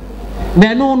 7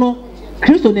 na eno no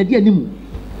Kristo na di animu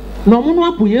na omo no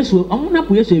apo Yesu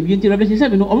ewie nti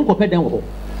Revelation 7 no omo ko pɛ den wo ho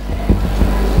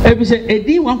ebi se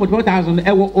edi 144,000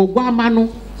 ewo ogwama no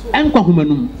enkwa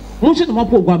homanum mo se no mo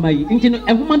po ogwama yi nti no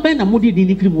ehoma ben na modi di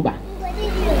ni firi mu ba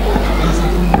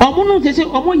omo no se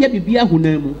omo ye bibia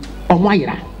hunamu omo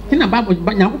ayira ti na ba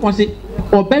Nyankopon se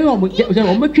obeyo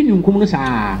omo twi ni nkum no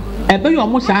saa ebeyo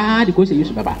omo saa de ko se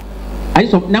Yesu baba ayi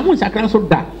so na mo sakra so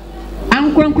da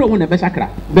ankorankora wo na be sakra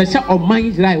be se oman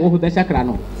Israel wo be sakra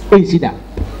no ensida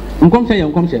nkom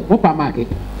se wo pa maake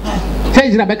se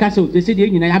Israel be ka se de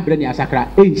nyina ya bre ne asakra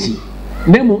ensi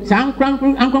nemo sa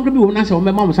ankorankora bi wo na se o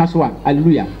me ma mo sa so a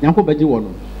hallelujah Nyankopon beji wo no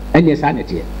and yes,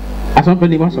 sanity. As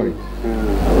somebody was sorry.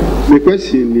 The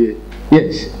question here.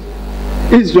 Yes.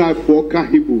 Israel for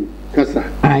Kahibu Kasa.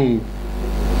 Aye.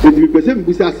 If you present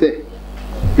Busa say,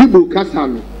 Hibu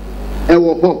Kasano,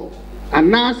 Ewo,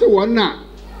 and now say one now.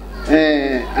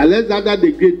 Alexander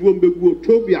the Great won't be good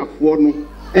to be a forno,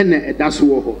 and that's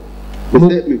war.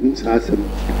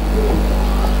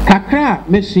 Kakra,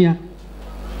 Messia.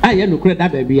 I am no credit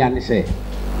that baby, and say,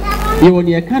 you want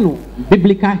your canoe,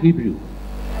 biblical Hebrew.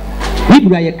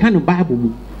 Hebrew, I can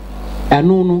Bible, and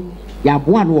no, ya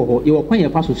one war, you are quite a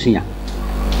passocia.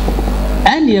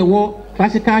 And ye war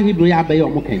classical Hebrew, ya by your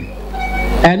mocking.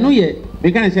 And no, ye,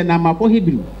 we can say, Nama for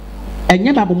Hebrew, and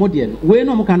ye Bible modern, we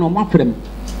no can or for them.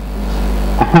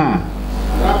 Aha.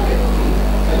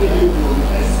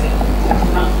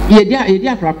 Ye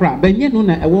dia frapra, ben ye no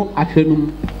na ewo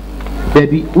ahwenum.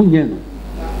 Baby, unyen.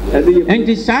 And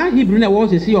the sa Hebrew na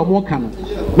was see your more can.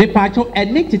 Me pacho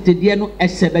enetete de no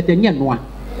esebetanye noa.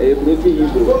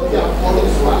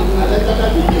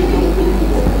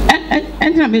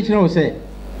 And na me kire say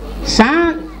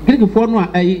sa Greek for no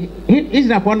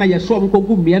Israel for na ye so am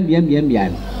kogu mia.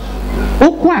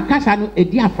 Okwa akasa no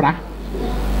edi afra.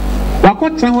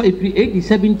 Wakɔtena hɔ ɛfiri AD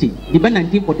 70 de bɛ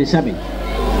 1947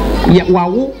 yɛ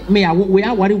wawo me awo we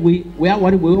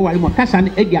aware mo kasa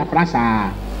no adi afra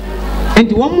saa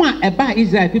enti wɔn mu a ɛba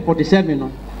Israel fi 47 no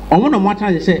ɔmo na mo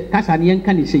atena sɛ kasa no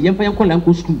yɛnka ne sɛ yɛmfa yɛnkɔ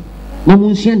lanko school na mo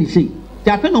nsua ne sɛ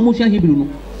ti afɛ na mo nsua Hebrew no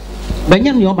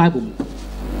bɛnyɛ no yɛ Bible mu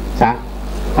saa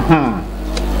aha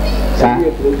saa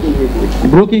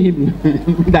broken Hebrew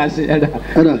that's it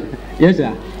yes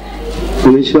sir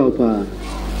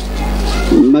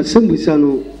Masambusa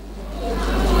no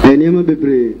enema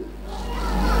bebre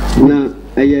na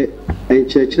eye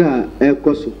enchechira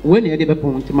ekoso we na de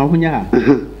bepon ntima honya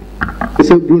ha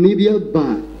so broni bia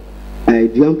ba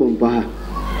duan pompa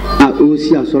a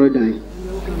osi asorodan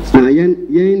na yen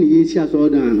ni yesi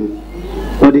asorodan no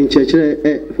odi enchechira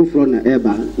foforo na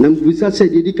eba na mbusa se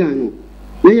dedi kan no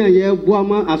na yan ye boa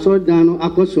ma asorodan no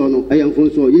akoso no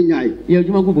ayamfonso yenyai ye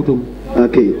adwuma gugutom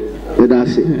okay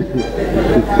that's it.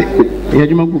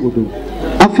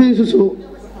 Afin so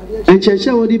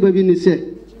encheche wodi baby ni se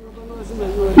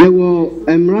yewo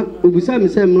emra obusa me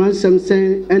se emra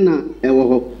semsen ena ewo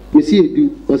ho me si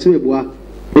edu o se meboa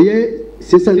eye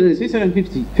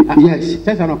 650 yes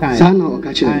sesa no kan sana o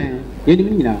ka kire ye ni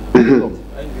nyina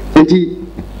enti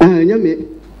nyame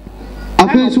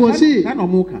afin so o si sana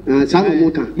mo kan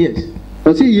yes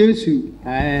o si Yesu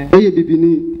eye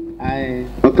bibini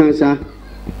o kan sa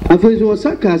afin so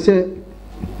saka se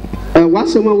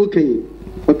wasema wokan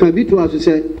oka bitu aso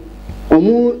se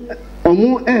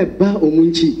omo eba omo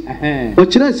nchi o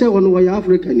kire se wono wo ya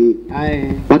Africa ni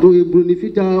but we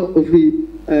brunifita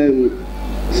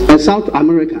of South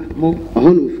America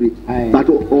ohono free but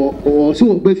o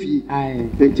so oba fi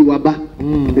enti waba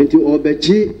enti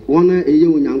obeji wona eye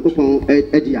onyankopon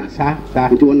edia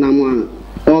enti wonam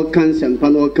a o kan sempa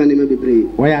no kan ne bebre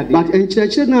but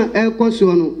enchirechire na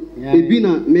ekoso no ebi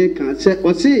na meka se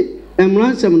o se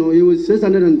emransem no you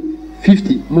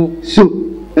 650 mo so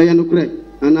no correct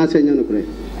and I say no correct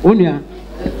onua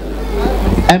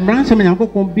emransem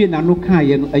nyankopon bi na no kan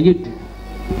ye no ayedu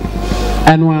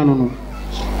anu anu no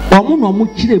omo no mo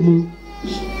kire mu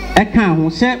e kan ho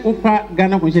se ofa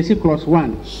Ghana Constitution clause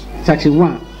 1 section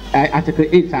 1 article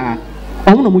 8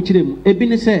 omo no mo kire mu ebi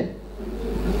ne se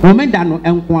homeda no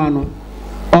enko anu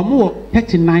omo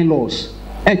 39 laws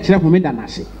e kire homeda na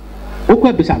se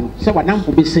okwa bisa no se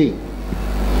wadamfo be say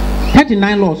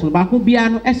 39 laws no ba ko bia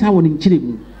no esa woni nkire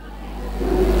mu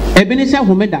ebe ne se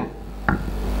homeda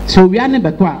so wia ne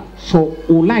beto a so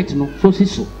o light no so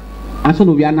siso anso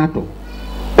no wia na to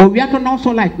o wia to na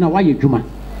so light na wa ye dwuma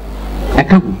e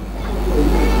ka ho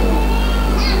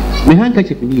me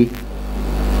handkerchief ni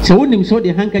se wonim so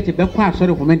de handkerchief be kwa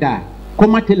asore homeda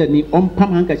koma tele ni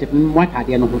ompam handkerchief ni mo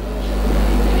atade no ho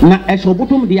na e so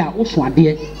botom de a wo so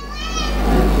ade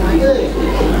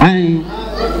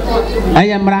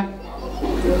ayamra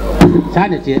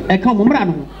sanete e kan mo mra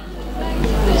no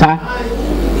sa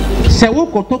se wo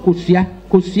koto kosua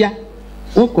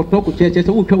wo koto ko cheche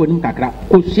se wo twa wanim kakra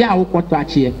kosua wo koto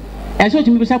achie e so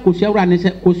timi bisa kosua wura ne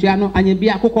se kosua no anya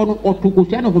bia kokko no otu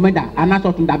kosua no homeda ana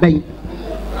so to ndaban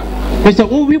e se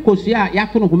wo wi kosua ya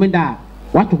to no homeda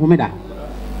wato homeda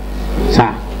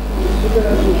sa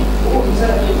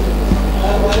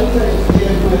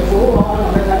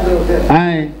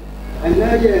ai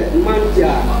anaye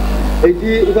mantia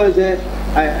edi ufanse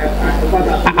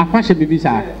afashe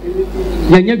bibisa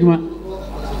yanya dwuma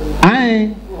ai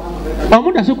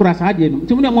omo da so kura sa de no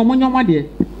timu ne mo nyoma de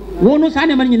wo no sa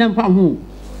ne man nyina mfa ho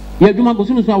ya dwuma go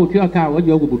sunu so awotwa ka wa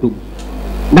je ogobotom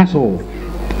that's all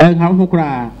and how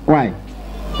why?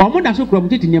 Omo da so krom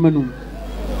tete nyama num.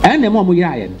 And them omo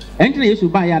yira yen. Entre Yesu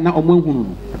ba ya na omo ehunu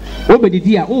no.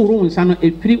 Obedidi a wo ro nsa no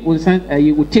efiri nsa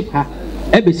wo tip ha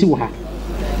ebesi wo ha.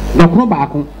 Dokro ba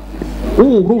ko.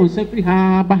 Wo ro nsa firi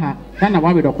ha ba ha. Na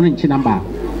wa be dokro nchi namba.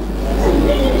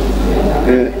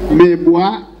 Me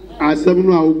boa asem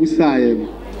no a obusa ye.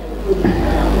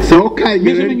 So kai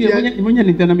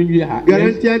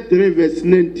Galatians 3 verse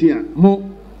 19. Mo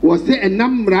was say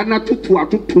enam mra na toto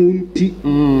atoto nti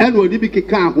and odi bi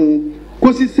keka ho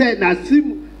kosi say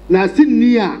na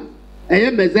sinni a eye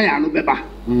mezaya no beba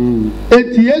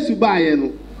enti Yesu ba ye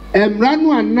no emra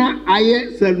no ana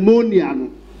aye ceremonial no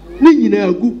ni nyina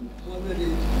agu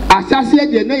asase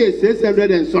de na ye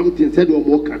 600 and something said o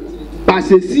mo kan ba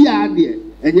se si a de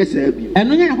enye sa bi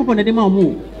eno nya yakopon de ma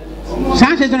omo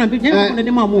sa se so na bi nya yakopon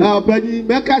de ma omo pani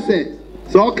meka say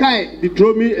so kai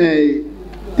Deuteronomy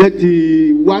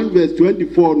 31 verse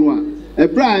 24 no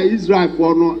ebra Israel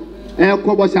for no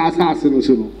ekobo sha asase no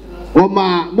so no o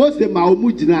ma Mose ma o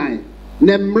mu ginae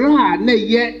na mra na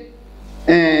ye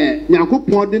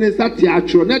Nyankopon de ne sate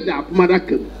atro na da apomada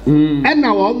kam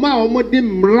na o ma o mo de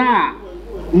mra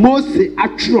Mose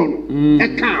atro no e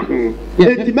ka ho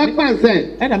enti mekpan say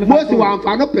Mose wa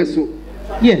amfa no peso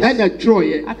yes na tro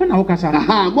ye aka na wo kasa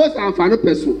aha Mose amfa no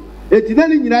peso enti na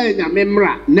ni nyina ye nyame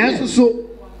mra na so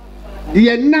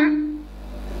de na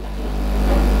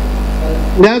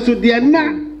so de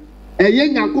na eye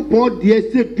Nyankopon de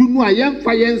se dunu a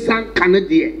yemfa yensan kan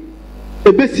de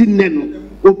ebesi nne no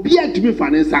obi atumi fa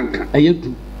ne sanka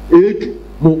eyedu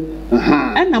mo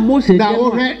aha na Mose na wo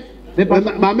hwe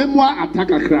ma memmo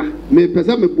atakakra me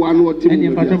pese me boa no otim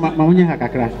ene pato ma wonye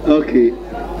hakakra okay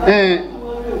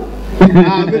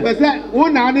me pese wo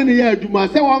na ane ne ya aduma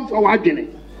se won fa wadwene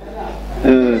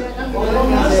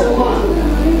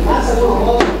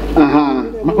aha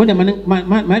ma o de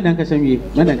ma dan kasa nwie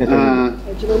ma dan kasa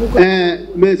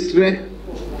mestre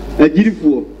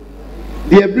agirifuo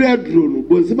de bre duro no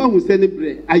bonsema hu se ne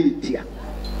bre ayetia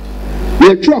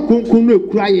ye twa konkon no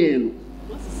ekura ye no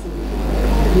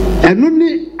eno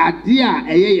ni ade a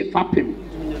eye ye fapem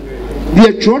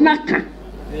de tro na ka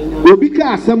obi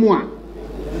ka asem a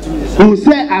hu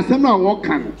se asem a wo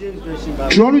kan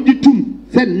tro no gitum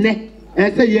se ne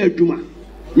se ye adwuma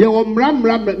ye wo mra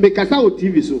me kasa o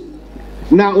TV so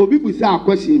na obi busa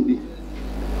akwashin bi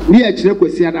ni e kire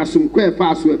kwasi adasom kwa e fa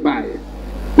aso e baaye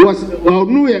was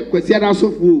onu ye kwasi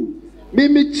adasofu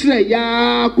me kire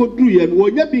ya koduru ye no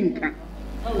onya bi nka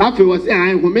afi was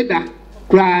an homeda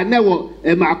kra na wo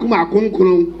e makoma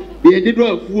konkron de dido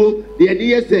afuo de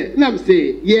yese nam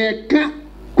se ye ka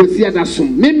kwasi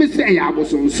adasom me se ya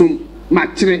abosonsom ma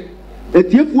kire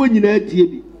etiefuo nyina atie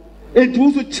bi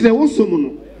etu so kire wo som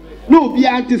no na obi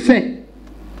ante se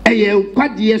eye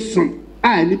nkwade som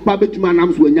a nipa betuma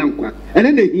nam so nyankwa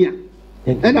ene na hia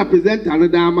ena presenter no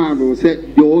da ma no se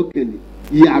de okeni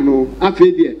ya no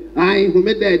afi de ai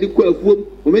homeda de kwa afuom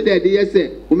homeda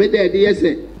de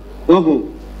yese oho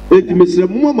etimesre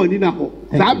mumamani na ho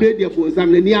sa bre de fo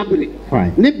sam na ni abre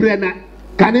ni bre na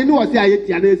kane ni wo se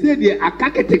ayetia na se de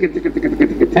akakete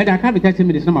e da ka be 30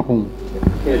 minutes na mapon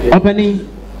opani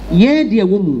ye de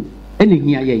wo mu ene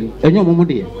hia ye enyo momo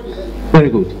de very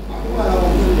good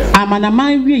amana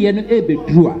man wie ye no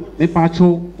ebeduru a me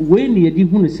pacho we ne yedi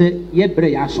hunu se ye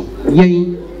bre ya so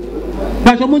yen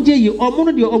pacho mo je yi omo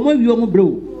no de omo wi omo bre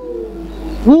o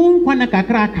wo nkwana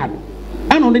kakra aka no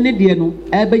ano ne de no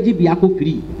ebeji bia ko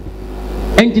firi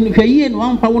enti no hwe ye no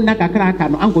ampa wo na kakra aka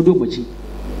no ankodo mochi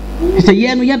se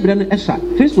ye no ye bre no esa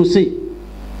Kristo se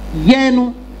ye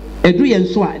no edu ye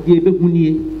nso a de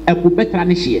ebehunie epo betra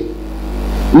ne hye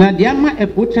na de ama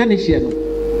epo tra ne hye no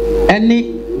ene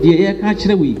de ye ka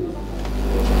kire wi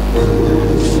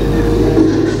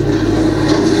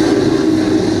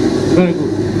very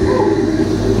good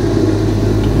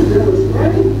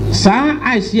sa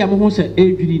I see am ho se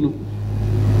edwiri no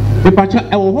me pacha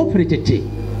e wo ho fretete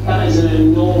that is an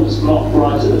enormous block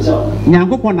right at the top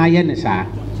Nyankopon na ye ne sa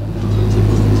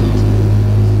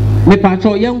me pacha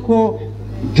yenko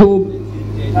Job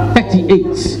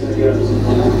 38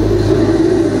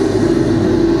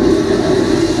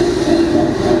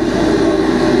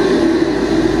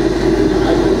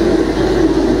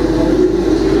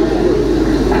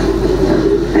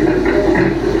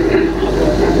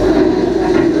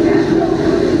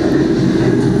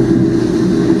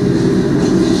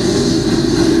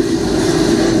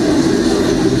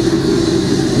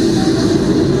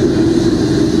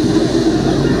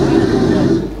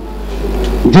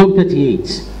 Job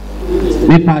 38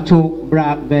 me pacho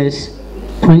bra verse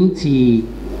 22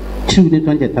 to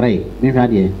 23 me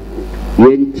hwade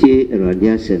yentie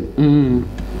eradiasem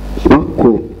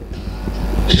wako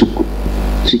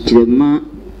sukyerɛma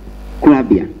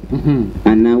korabea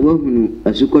ana wahunu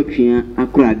asukɔtwea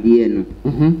akoradeɛ no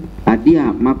ade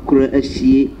a makora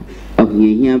asie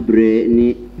ahohiahia brɛ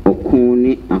ne ɔko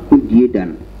ne akodie da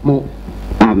no mo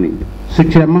amen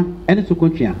sukyerɛma ɛne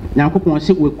sukɔtwea nyankopɔn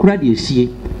sɛ wɔkura de asie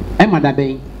ɛma da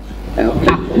bɛn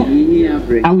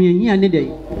ahohiahia ne dɛn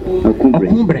ɔko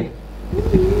brɛ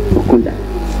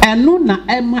ɛno na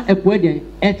ɛma ɛpoa deɛ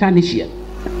ɛta ne hyia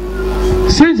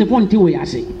science fo nti wɔ yɛ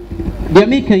ase deɛ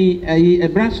meka yi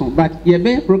ɛbra so but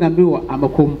yɛbɛyɛ program bi wɔ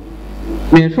amakom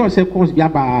meyɛsure sɛ course bi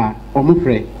aba ɔmo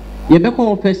frɛ yɛbɛkɔ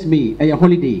wɔ first May ɛyɛ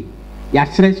holiday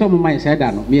yɛaserɛ sɛ ɔmo ma yɛ sɛ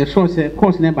da no meyɛsure sɛ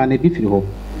course no ba na bi firi hɔ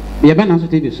yɛbɛ na nso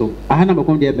TV so aha na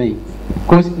amakom deɛ bɛn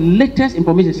cause latest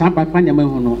information saa ba fa nneɛma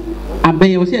ho no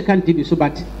abɛn wɔ sɛ yɛka no TV so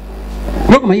but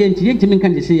program yɛ nti yɛntimi nka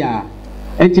nte sɛ yɛ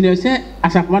a nti na sɛ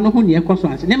asafoma no ho ne yɛkɔ so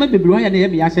anse nneɛma bebree hɔ yɛ na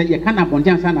yɛbɛyɛ sɛ yɛka na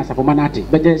abɔnten ansa na asafoma no ate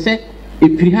bɛtɛ sɛ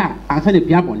ɛfiri ha ansa na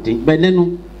pia abɔnten bɛnɛ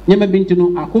no nneɛma bi nti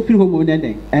no akɔfiri hɔ mu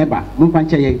dɛndɛn ɛɛba momfa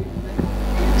nkyɛ yɛn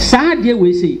saa deɛ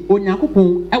wei sei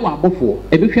onyankopɔn ɛwɔ abɔfoɔ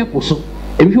ɛbɛhwɛ po so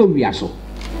ɛbɛhwɛ owia so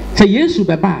sɛ yesu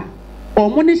bɛba a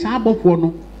ɔmo ne saa abɔfoɔ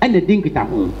no ɛna di nkita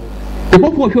ho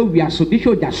abɔfoɔ hwɛ owia so bi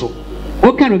hwɛ ogya so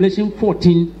woka Revelation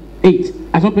 14:8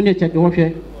 asɔmpo ne ɛkyɛ de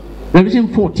wɔhwɛ Revelation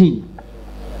 14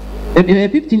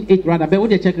 15:8 rather but what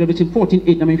they check Revelation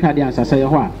 14:8 na menhwa de answer say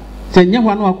ho a say nya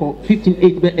ho na akọ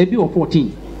 15:8 but ebi or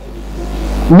 14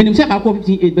 minim say akọ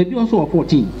 15:8 but ebi also or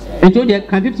 14 and so they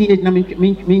can 15:8 na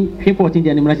men 14 de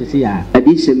animal say ya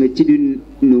adi se metidu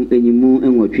no enyimu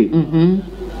enwotwe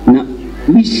na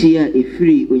misia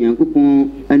efiri onyankopon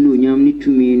anu onyam ne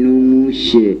tumi no mu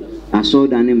hye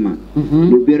asoda ne ma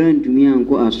obiara ntumi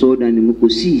anko asoda ne mu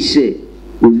kosi se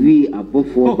we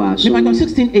above ba so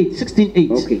 16:8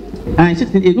 okay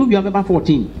 16:8 we have about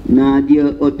 14 na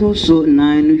dia otoso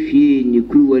 9 no hwie ni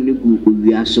kruwa ne gu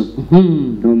owia so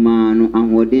no ma no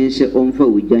ahoden se omfa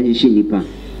ogya hye nipa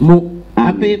mo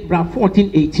abe bra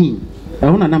 14:18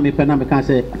 ehuna na me pe na me ka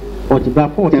se oti bra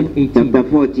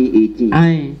 14:18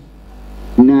 ai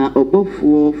na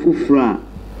obofo fufura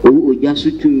o ogya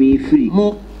so tumi free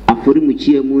mo afori mu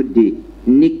chia mu de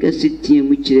nika sitie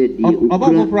mu kire de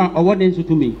obofra owoden so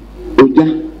to me oja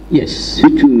yes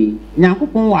to me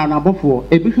nyankopon wa na abofo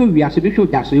ebihwe wiase bihwe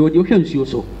oja so yodi ohwe nsuo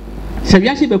so se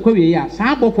wiase bekwa wie ya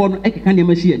saa abofo no ekeka ne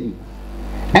masi ani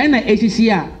ena esisi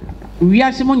a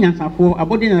wiase mo nyansafo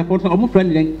abode na foto omo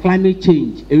friend den climate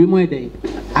change ewimo ede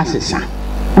asesa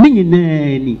ne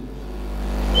nyina ni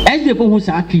eze po hu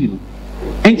saa kinu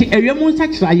enti ewemo nsa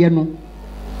kiraye no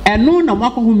eno na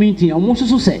makọ hu meeting omo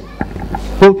soso se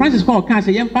o Francis Paul kan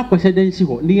say yempa kwsedansi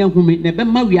ho ne yehumi na be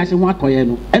ma wiase ho atoye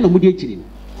no ena mo de akiri no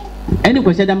eni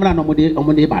kwsedan mra no mo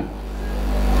de ba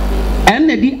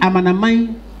ena di amanaman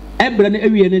ebra na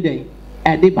awie ne den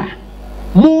e de ba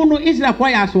mo no Israel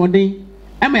kwa ya so den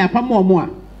e ma ya pa mo a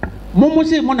mo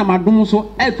se mo na madom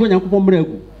so e to Nyankopon mra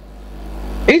agu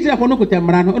Israel ko no ko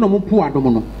temra no ena mo pu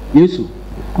adom no Yesu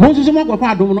mo so mo ko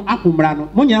pa adom no apo mra no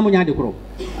mo nyina mo nya de koro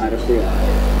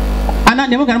ana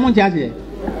ne mo kan mo ntiase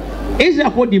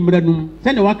Israel for the mranum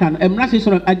send the work and emra se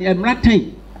so emra 10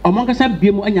 omonkasa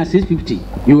biemu anya 650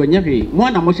 you were nyahwe mo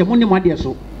na mo hye mo ne mo ade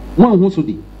so mo hu so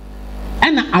di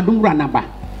ena adumra naba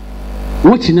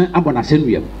wo china abona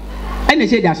senuam ena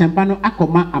se di asempa no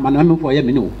akoma amanam fo ye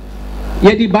me ne wo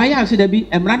ye di baya se da bi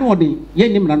emra no odin ye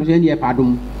ni mra no se ye pa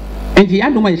adum enti ya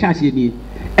adum ye sha se ni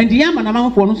enti ya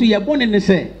amanam fo no so ye bone ne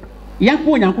se ya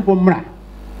po Nyankopon mra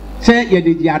se ye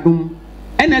di adum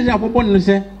ena se apopon ne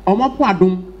se omo po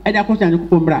adum ede akosa ne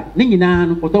kupombra ne nyina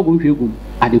no potogo hwegum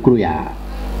adekro ya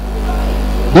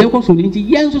de ko so nti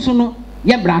yenso so no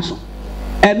ye braso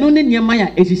eno ne niema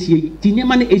ya esisie yi ti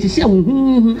niema ne esisie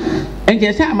hu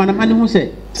enje se amanama ne hu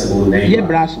se ye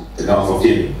braso the Gulf of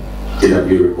Guinea.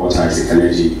 KW report Isaac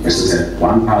Energy represent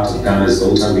one part of Ghana's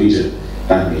Delta region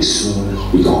that may soon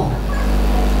be gone.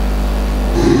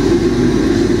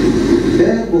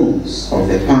 Bare bones of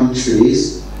the palm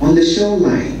trees on the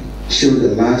shoreline show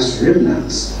the last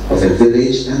remnants of a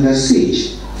village under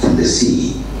siege from the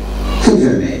sea.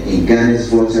 Fuveme in Ghana's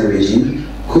Volta region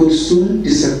could soon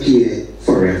disappear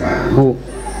forever.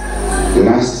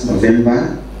 Last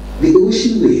November, the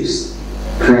ocean waves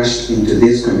crashed into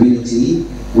this community,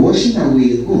 washing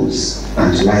away homes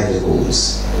and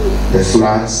livelihoods. The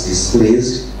floods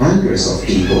displaced hundreds of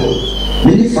people.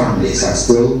 Many families are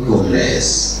still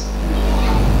homeless.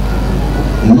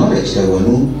 Knowledge that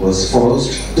Wanu was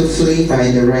forced to flee by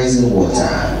the rising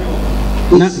water.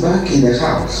 He's back in the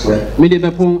house where me de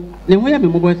bepo ne ho ya me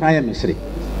mobo fa ya mesre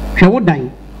hwe wo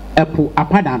dan epo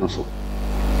apada no so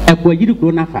epo agiri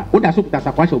kro nafa wo da so kuta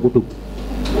sakwasha obodo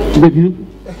be bi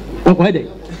o ko ede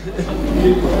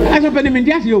aso pe ni me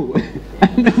ndiase o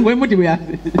When would we ask?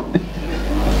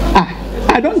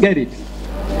 I don't get it.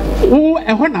 Oh,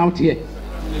 a one out here.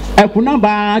 I put number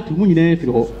to win if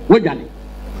you what done it.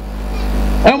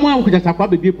 One could just have a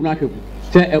baby punako.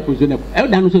 Say a prisoner.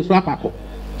 Eldan so swap.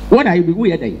 What are you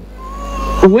weird day?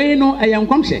 When no, I am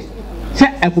come say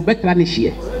a better this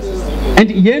year. And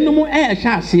ye no more air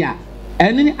shall see.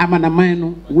 Any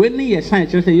amanamano, when ye sign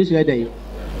just a use your day.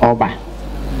 Or by.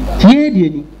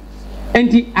 Here, and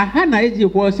the Ahana is your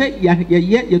was say,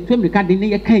 your twin regarding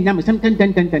your kind number some 10.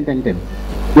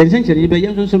 The essentially be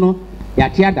young sono,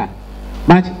 Yatiada,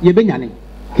 but ye benyani,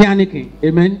 Kianiki,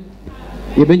 amen,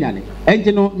 ye benyani. And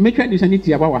you know, make sure you send it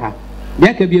to Yawaha.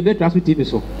 There can be a better TV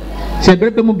so. Say,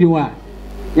 Brebemubiwa,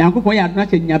 Yanko Poya,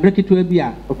 not in Yabreki to a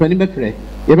beer, or Penimefre,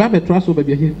 you have a trust over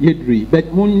your dream,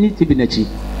 but moon need to be nachi.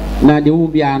 Now, there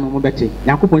won't be no more betting.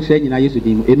 Yanko Ponshay, I used to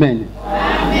do, amen.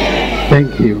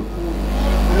 Thank you.